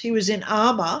knight. He was in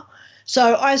armour.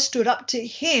 So I stood up to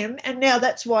him, and now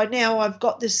that's why now I've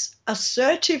got this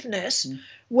assertiveness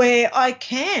where I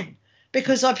can,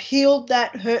 because I've healed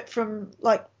that hurt from,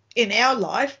 like, in our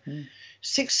life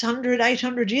 600,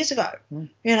 800 years ago,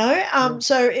 you know.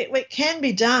 So it can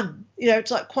be done. You know,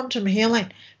 it's like quantum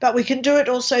healing. But we can do it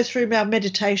also through our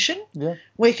meditation. Yeah.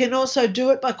 We can also do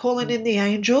it by calling in the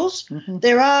angels.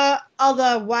 There are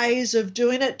other ways of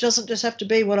doing it. It doesn't just have to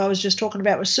be what I was just talking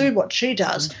about with Sue, what she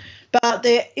does. But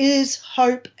there is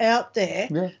hope out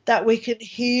there that we can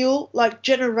heal, like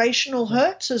generational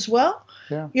hurts as well.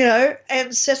 Yeah. You know,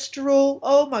 ancestral,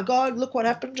 oh my God, look what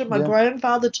happened to my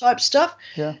grandfather type stuff.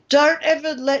 Yeah. Don't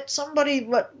ever let somebody,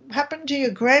 what happened to your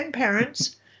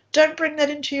grandparents, don't bring that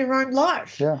into your own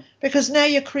life. Yeah. Because now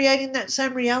you're creating that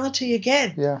same reality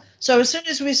again. Yeah. So as soon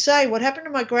as we say what happened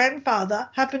to my grandfather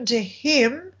happened to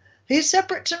him, he's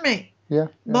separate to me. Yeah.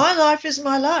 My life is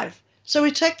my life. So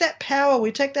we take that power,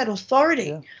 we take that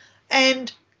authority,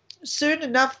 and soon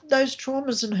enough, those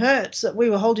traumas and hurts that we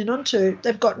were holding on to,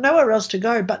 they've got nowhere else to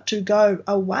go but to go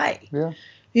away. Yeah.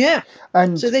 Yeah.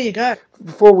 And so there you go.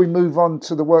 Before we move on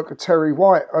to the work of Terry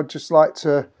White, I'd just like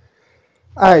to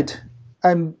add,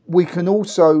 and we can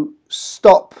also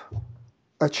stop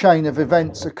a chain of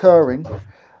events occurring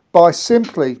by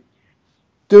simply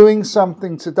doing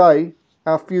something today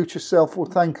our future self will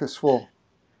thank us for.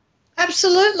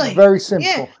 Absolutely. Very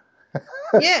simple.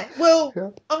 Yeah. Well,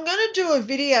 I'm going to do a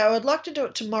video. I'd like to do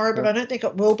it tomorrow, but I don't think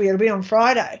it will be. It'll be on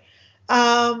Friday.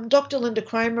 Dr. Linda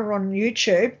Kramer on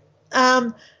YouTube.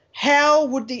 How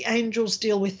would the angels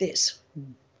deal with this?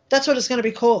 That's what it's going to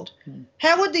be called.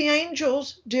 How would the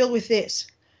angels deal with this?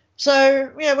 So,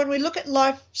 you know, when we look at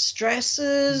life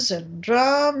stresses and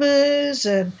dramas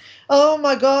and, oh,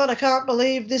 my God, I can't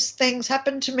believe this thing's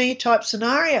happened to me type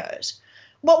scenarios,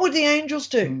 what would the angels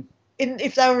do?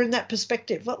 If they were in that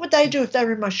perspective, what would they do if they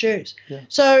were in my shoes? Yeah.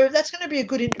 So that's going to be a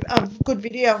good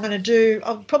video I'm going to do.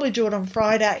 I'll probably do it on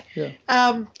Friday.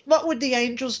 Yeah. What would the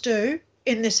angels do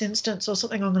in this instance, or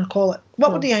something I'm going to call it?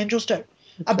 What would the angels do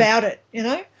about it, you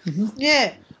know?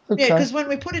 Yeah. Okay. Yeah, because when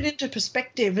we put it into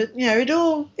perspective, it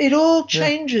all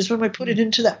changes when we put it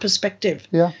into that perspective.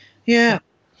 Yeah. Yeah.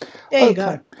 There you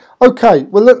go. Okay,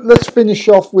 well, let's finish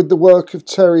off with the work of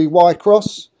Terry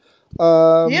Wycross.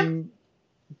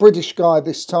 British guy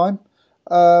this time.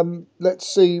 Let's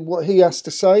see what he has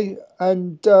to say,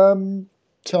 and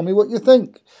tell me what you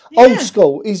think. Yeah. Old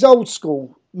school. He's old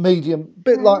school medium,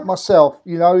 bit like myself.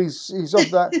 You know, he's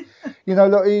of that. You know,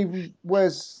 look, he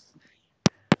wears.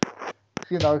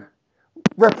 You know,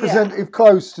 representative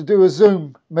close to do a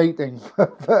Zoom meeting.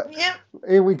 But Yep.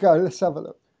 here we go. Let's have a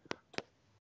look.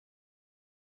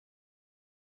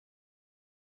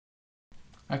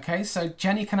 Okay, so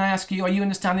Jenny, can I ask you, are you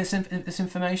understanding this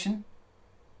information?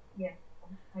 Yes,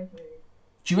 I do.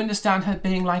 Do you understand her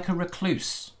being like a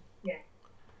recluse? Yes.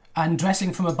 And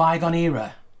dressing from a bygone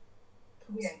era?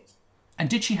 Yes. And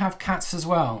did she have cats as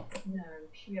well? No,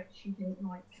 she didn't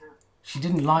like cats. She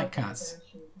didn't like cats?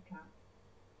 Version of the cat.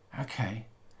 Okay.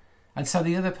 And so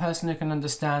the other person who can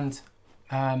understand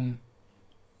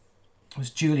was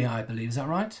Julia, I believe. Is that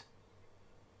right?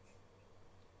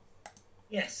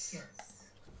 Yes.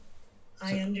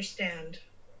 I understand.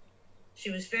 She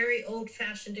was very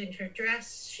old-fashioned in her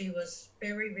dress. She was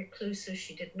very reclusive.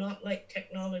 She did not like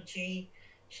technology.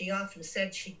 She often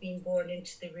said she'd been born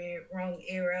into the wrong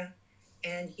era.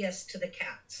 And yes to the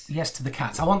cats. Yes to the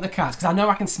cats. I want the cats because I know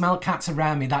I can smell cats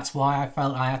around me. That's why I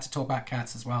felt I had to talk about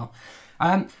cats as well.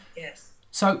 Yes.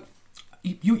 So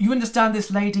you understand this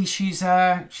lady? She's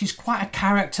quite a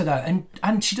character though,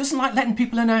 and she doesn't like letting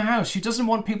people in her house. She doesn't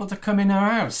want people to come in her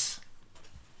house.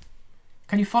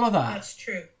 Can you follow that? That's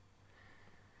true.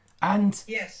 And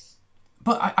yes.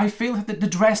 But I feel that the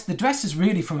dress is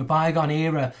really from a bygone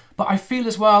era. But I feel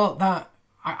as well that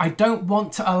I don't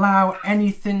want to allow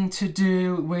anything to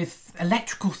do with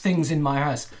electrical things in my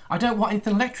house. I don't want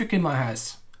anything electric in my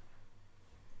house.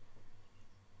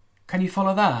 Can you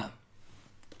follow that?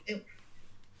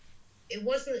 It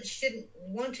wasn't that she didn't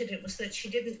want it. It was that she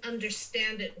didn't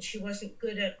understand it, and she wasn't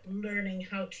good at learning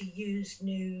how to use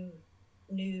new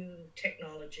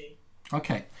technology.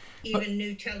 Okay. Even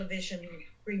new television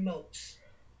remotes.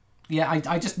 Yeah,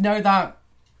 I just know that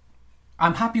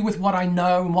I'm happy with what I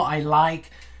know and what I like.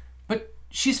 But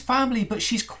she's family, but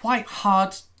she's quite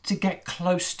hard to get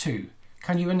close to.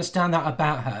 Can you understand that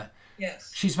about her?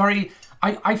 Yes. She's very...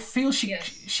 I feel Yes.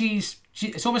 she's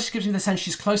it almost gives me the sense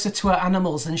she's closer to her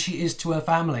animals than she is to her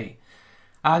family.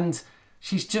 And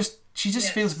she just Yes.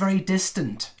 feels very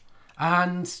distant.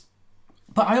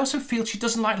 But I also feel she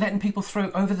doesn't like letting people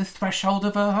through over the threshold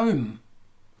of her home.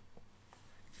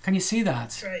 Can you see that?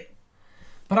 That's right.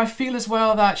 But I feel as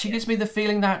well that she gives me the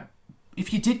feeling that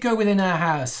if you did go within her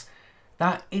house,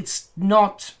 that it's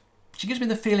not... She gives me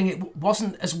the feeling it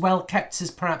wasn't as well kept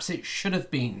as perhaps it should have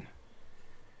been.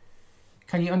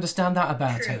 Can you understand that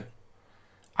about her?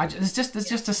 There's just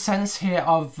a sense here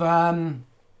of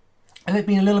it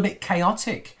being a little bit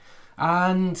chaotic.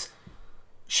 And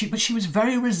she was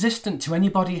very resistant to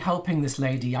anybody helping this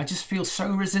lady. I just feel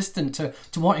so resistant to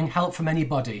wanting help from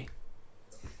anybody.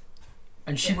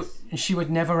 And she would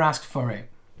never ask for it.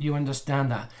 You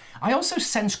understand that? I also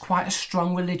sense quite a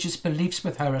strong religious beliefs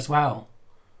with her as well.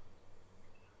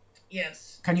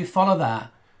 Yes. Can you follow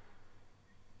that?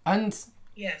 And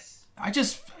yes.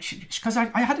 Because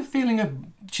I had a feeling of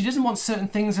she doesn't want certain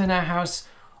things in her house,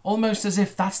 almost as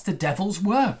if that's the devil's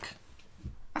work.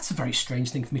 That's a very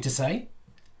strange thing for me to say.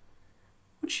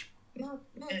 Not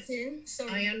sin,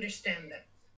 sorry. I understand that.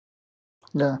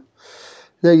 Yeah,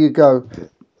 there you go.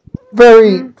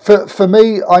 Very for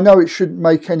me, I know it shouldn't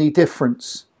make any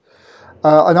difference,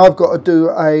 and I've got to do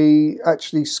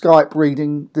actually Skype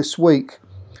reading this week.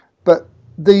 But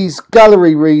these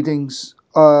gallery readings,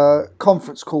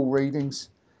 conference call readings,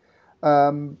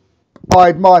 I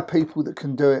admire people that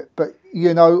can do it. But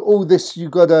you know, all this you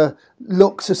got to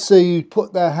look to see,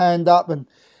 put their hand up, and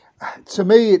to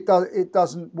me, it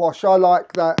doesn't wash. I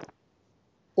like that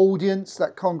audience,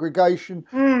 that congregation,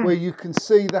 where you can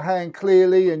see the hand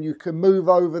clearly and you can move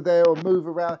over there or move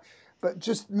around. But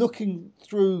just looking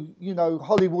through, you know,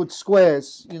 Hollywood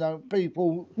squares, you know,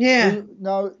 people. Yeah.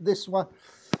 No, this one.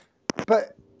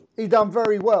 But he done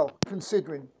very well,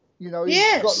 considering. You know,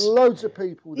 he's got loads of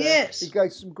people there. Yes. He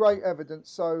gave some great evidence,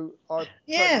 so I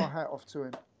take my hat off to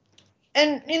him.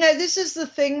 And, you know, this is the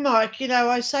thing, Mike. You know,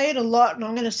 I say it a lot, and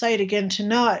I'm going to say it again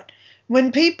tonight.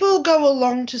 When people go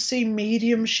along to see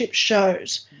mediumship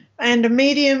shows, and a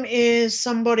medium is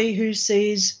somebody who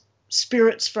sees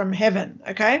spirits from heaven,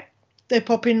 okay? They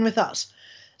pop in with us.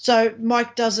 So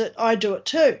Mike does it, I do it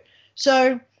too.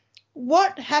 So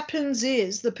what happens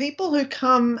is the people who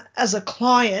come as a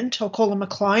client, I'll call them a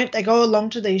client, they go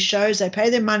along to these shows, they pay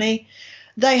their money,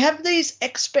 they have these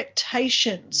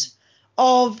expectations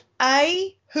of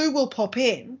A, who will pop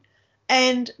in,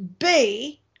 and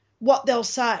B, what they'll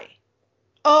say.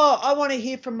 Oh, I want to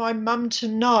hear from my mum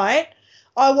tonight.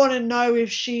 I want to know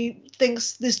if she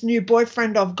thinks this new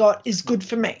boyfriend I've got is good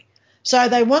for me. So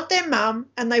they want their mum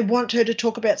and they want her to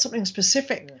talk about something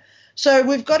specific. Yeah. So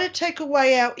we've got to take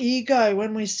away our ego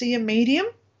when we see a medium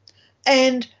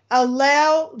and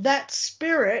allow that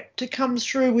spirit to come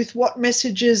through with what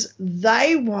messages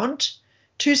they want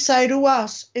to say to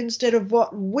us instead of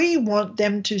what we want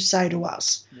them to say to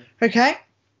us. Okay?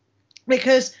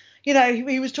 Because, you know,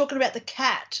 he was talking about the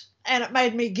cat, and it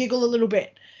made me giggle a little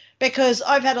bit, because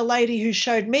I've had a lady who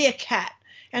showed me a cat,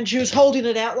 and she was holding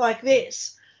it out like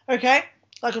this, okay,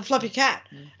 like a fluffy cat.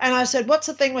 And I said, what's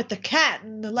the thing with the cat?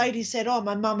 And the lady said, oh,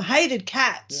 my mum hated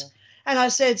cats. And I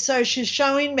said, so she's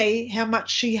showing me how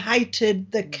much she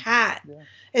hated the cat.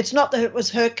 It's not that it was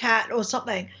her cat or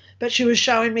something, but she was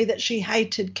showing me that she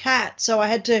hated cats. So I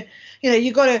had to, you know,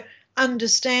 you got to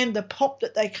understand the pop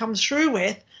that they come through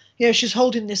with. You know, she's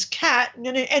holding this cat, and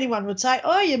anyone would say,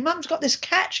 oh, your mum's got this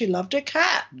cat. She loved her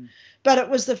cat. But it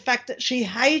was the fact that she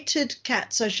hated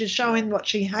cats, so she's showing what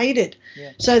she hated.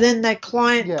 So then that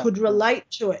client could relate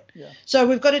to it. So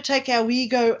we've got to take our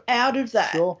ego out of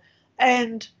that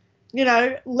and, you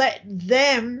know, let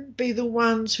them be the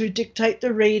ones who dictate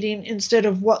the reading instead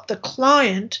of what the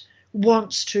client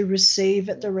wants to receive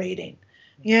at the reading.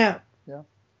 Yeah.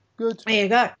 Good. There you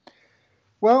go.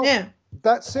 Well,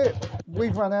 that's it.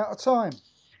 We've run out of time.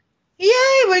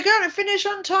 Yay, we're going to finish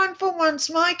on time for once,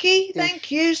 Mikey. Thank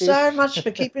you so much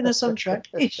for keeping us on track.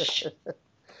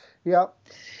 Yeah.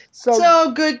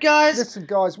 So good, guys. Listen,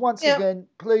 guys, once again,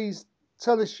 please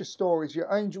tell us your stories,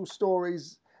 your angel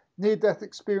stories, near-death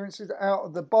experiences, out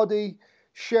of the body,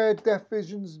 shared death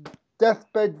visions,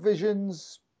 deathbed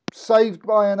visions, saved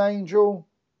by an angel,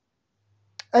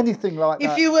 anything like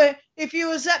that. If you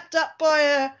were zapped up by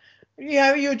a, you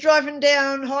know, you were driving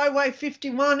down Highway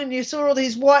 51 and you saw all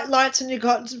these white lights and you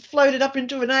got floated up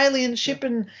into an alien ship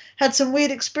and had some weird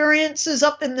experiences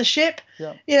up in the ship.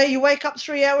 You know, you wake up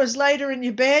 3 hours later in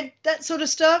your bed, that sort of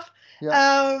stuff.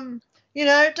 You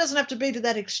know, it doesn't have to be to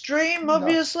that extreme,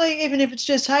 obviously, even if it's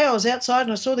just, hey, I was outside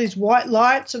and I saw these white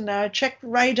lights and I checked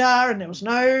radar and there was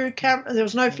no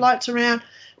flights around, I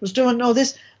was doing all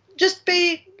this. Just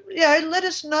be, you know, let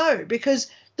us know, because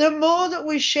the more that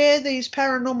we share these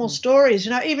paranormal stories,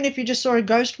 you know, even if you just saw a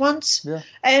ghost once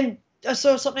and I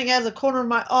saw something out of the corner of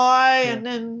my eye and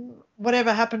then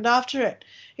whatever happened after it,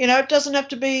 you know, it doesn't have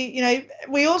to be, you know,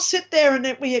 we all sit there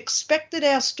and we expect that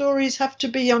our stories have to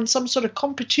be on some sort of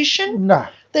competition. No.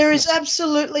 There is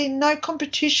absolutely no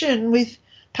competition with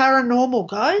paranormal,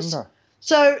 guys. No.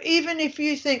 So even if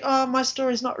you think, oh, my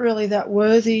story's not really that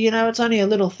worthy, you know, it's only a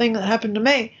little thing that happened to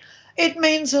me, it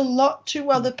means a lot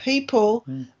to other people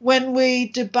when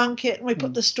we debunk it and we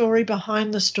put the story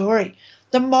behind the story.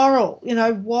 The moral, you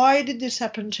know, why did this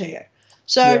happen to you?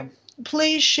 So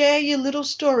please share your little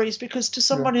stories, because to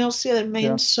someone else it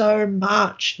means so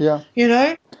much. You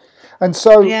know? And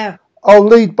so I'll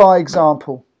lead by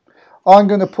example. I'm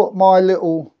going to put my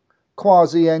little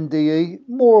quasi NDE,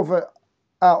 more of a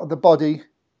out of the body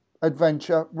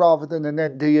adventure rather than an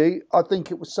NDE. I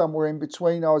think it was somewhere in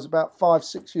between. I was about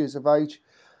 5-6 years of age.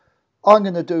 I'm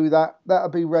going to do that. That'll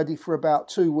be ready for about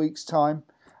 2 weeks' time.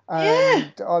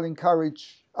 And I'll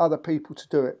encourage other people to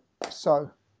do it.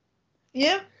 So.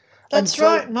 Yeah, that's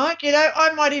right, Mike. You know,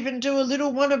 I might even do a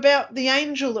little one about the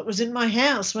angel that was in my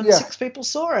house when 6 people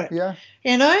saw it.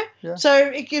 You know? So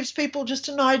it gives people just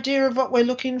an idea of what we're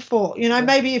looking for. You know,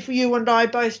 maybe if you and I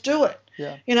both do it,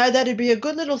 you know, that'd be a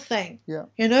good little thing.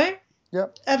 You know?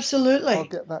 Absolutely. I'll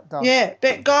get that done. Yeah,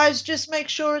 but guys, just make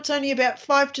sure it's only about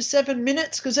 5 to 7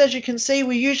 minutes, because as you can see,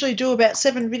 we usually do about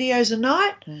 7 videos a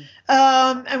night,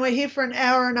 and we're here for an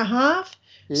hour and a half.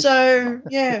 So,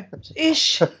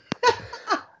 ish.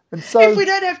 And so, if we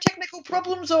don't have technical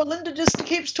problems or Linda just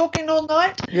keeps talking all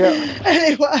night.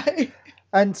 Anyway.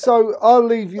 And so I'll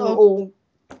leave you all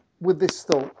with this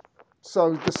thought.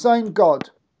 So the same God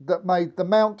that made the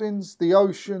mountains, the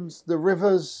oceans, the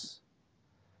rivers,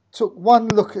 took one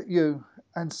look at you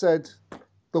and said,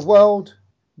 the world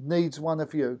needs one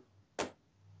of you.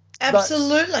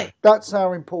 Absolutely. That's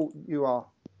how important you are.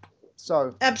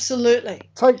 So absolutely.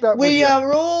 Take that with you.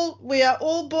 We are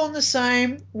all born the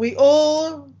same. We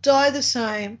all die the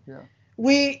same.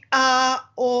 We are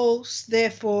all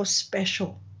therefore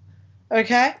special.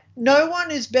 Okay? No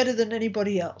one is better than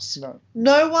anybody else.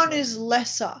 No one is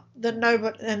lesser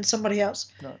than somebody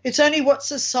else. It's only what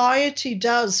society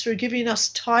does through giving us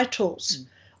titles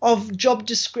of job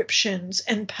descriptions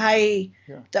and pay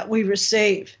that we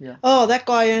receive. Oh, that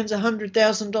guy earns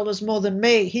 $100,000 more than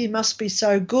me. He must be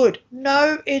so good.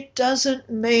 No, it doesn't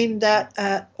mean that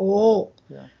at all.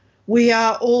 We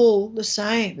are all the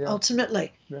same,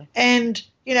 ultimately. And,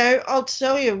 you know, I'll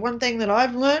tell you one thing that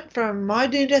I've learned from my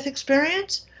near-death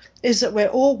experience is that we're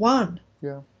all one.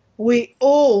 We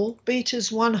all beat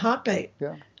as one heartbeat.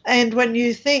 And when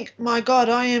you think, my God,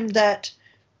 I am that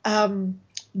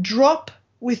drop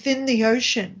within the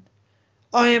ocean.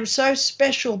 I am so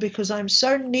special because I'm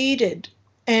so needed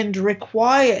and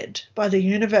required by the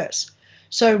universe.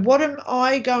 So what am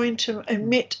I going to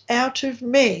emit out of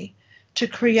me to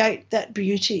create that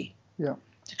beauty? Yeah.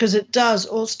 Because it does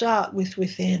all start with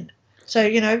within. So,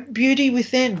 you know, beauty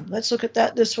within. Let's look at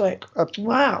that this week.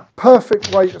 Wow.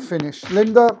 Perfect way to finish.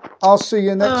 Linda, I'll see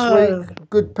you next week.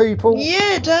 Good people.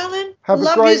 Yeah, darling. Have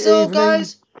Love a great yous all, evening.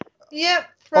 guys. Yep.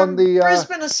 From On the,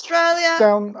 Brisbane, Australia.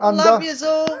 Down under. Love yous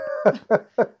all.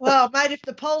 Well, mate, if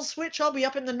the poles switch, I'll be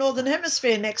up in the Northern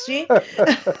Hemisphere next year.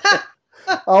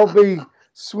 I'll be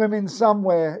swimming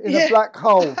somewhere in a black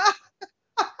hole.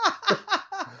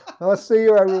 I'll see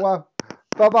you, everyone.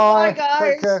 Bye-bye. Bye, guys.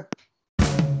 Take care.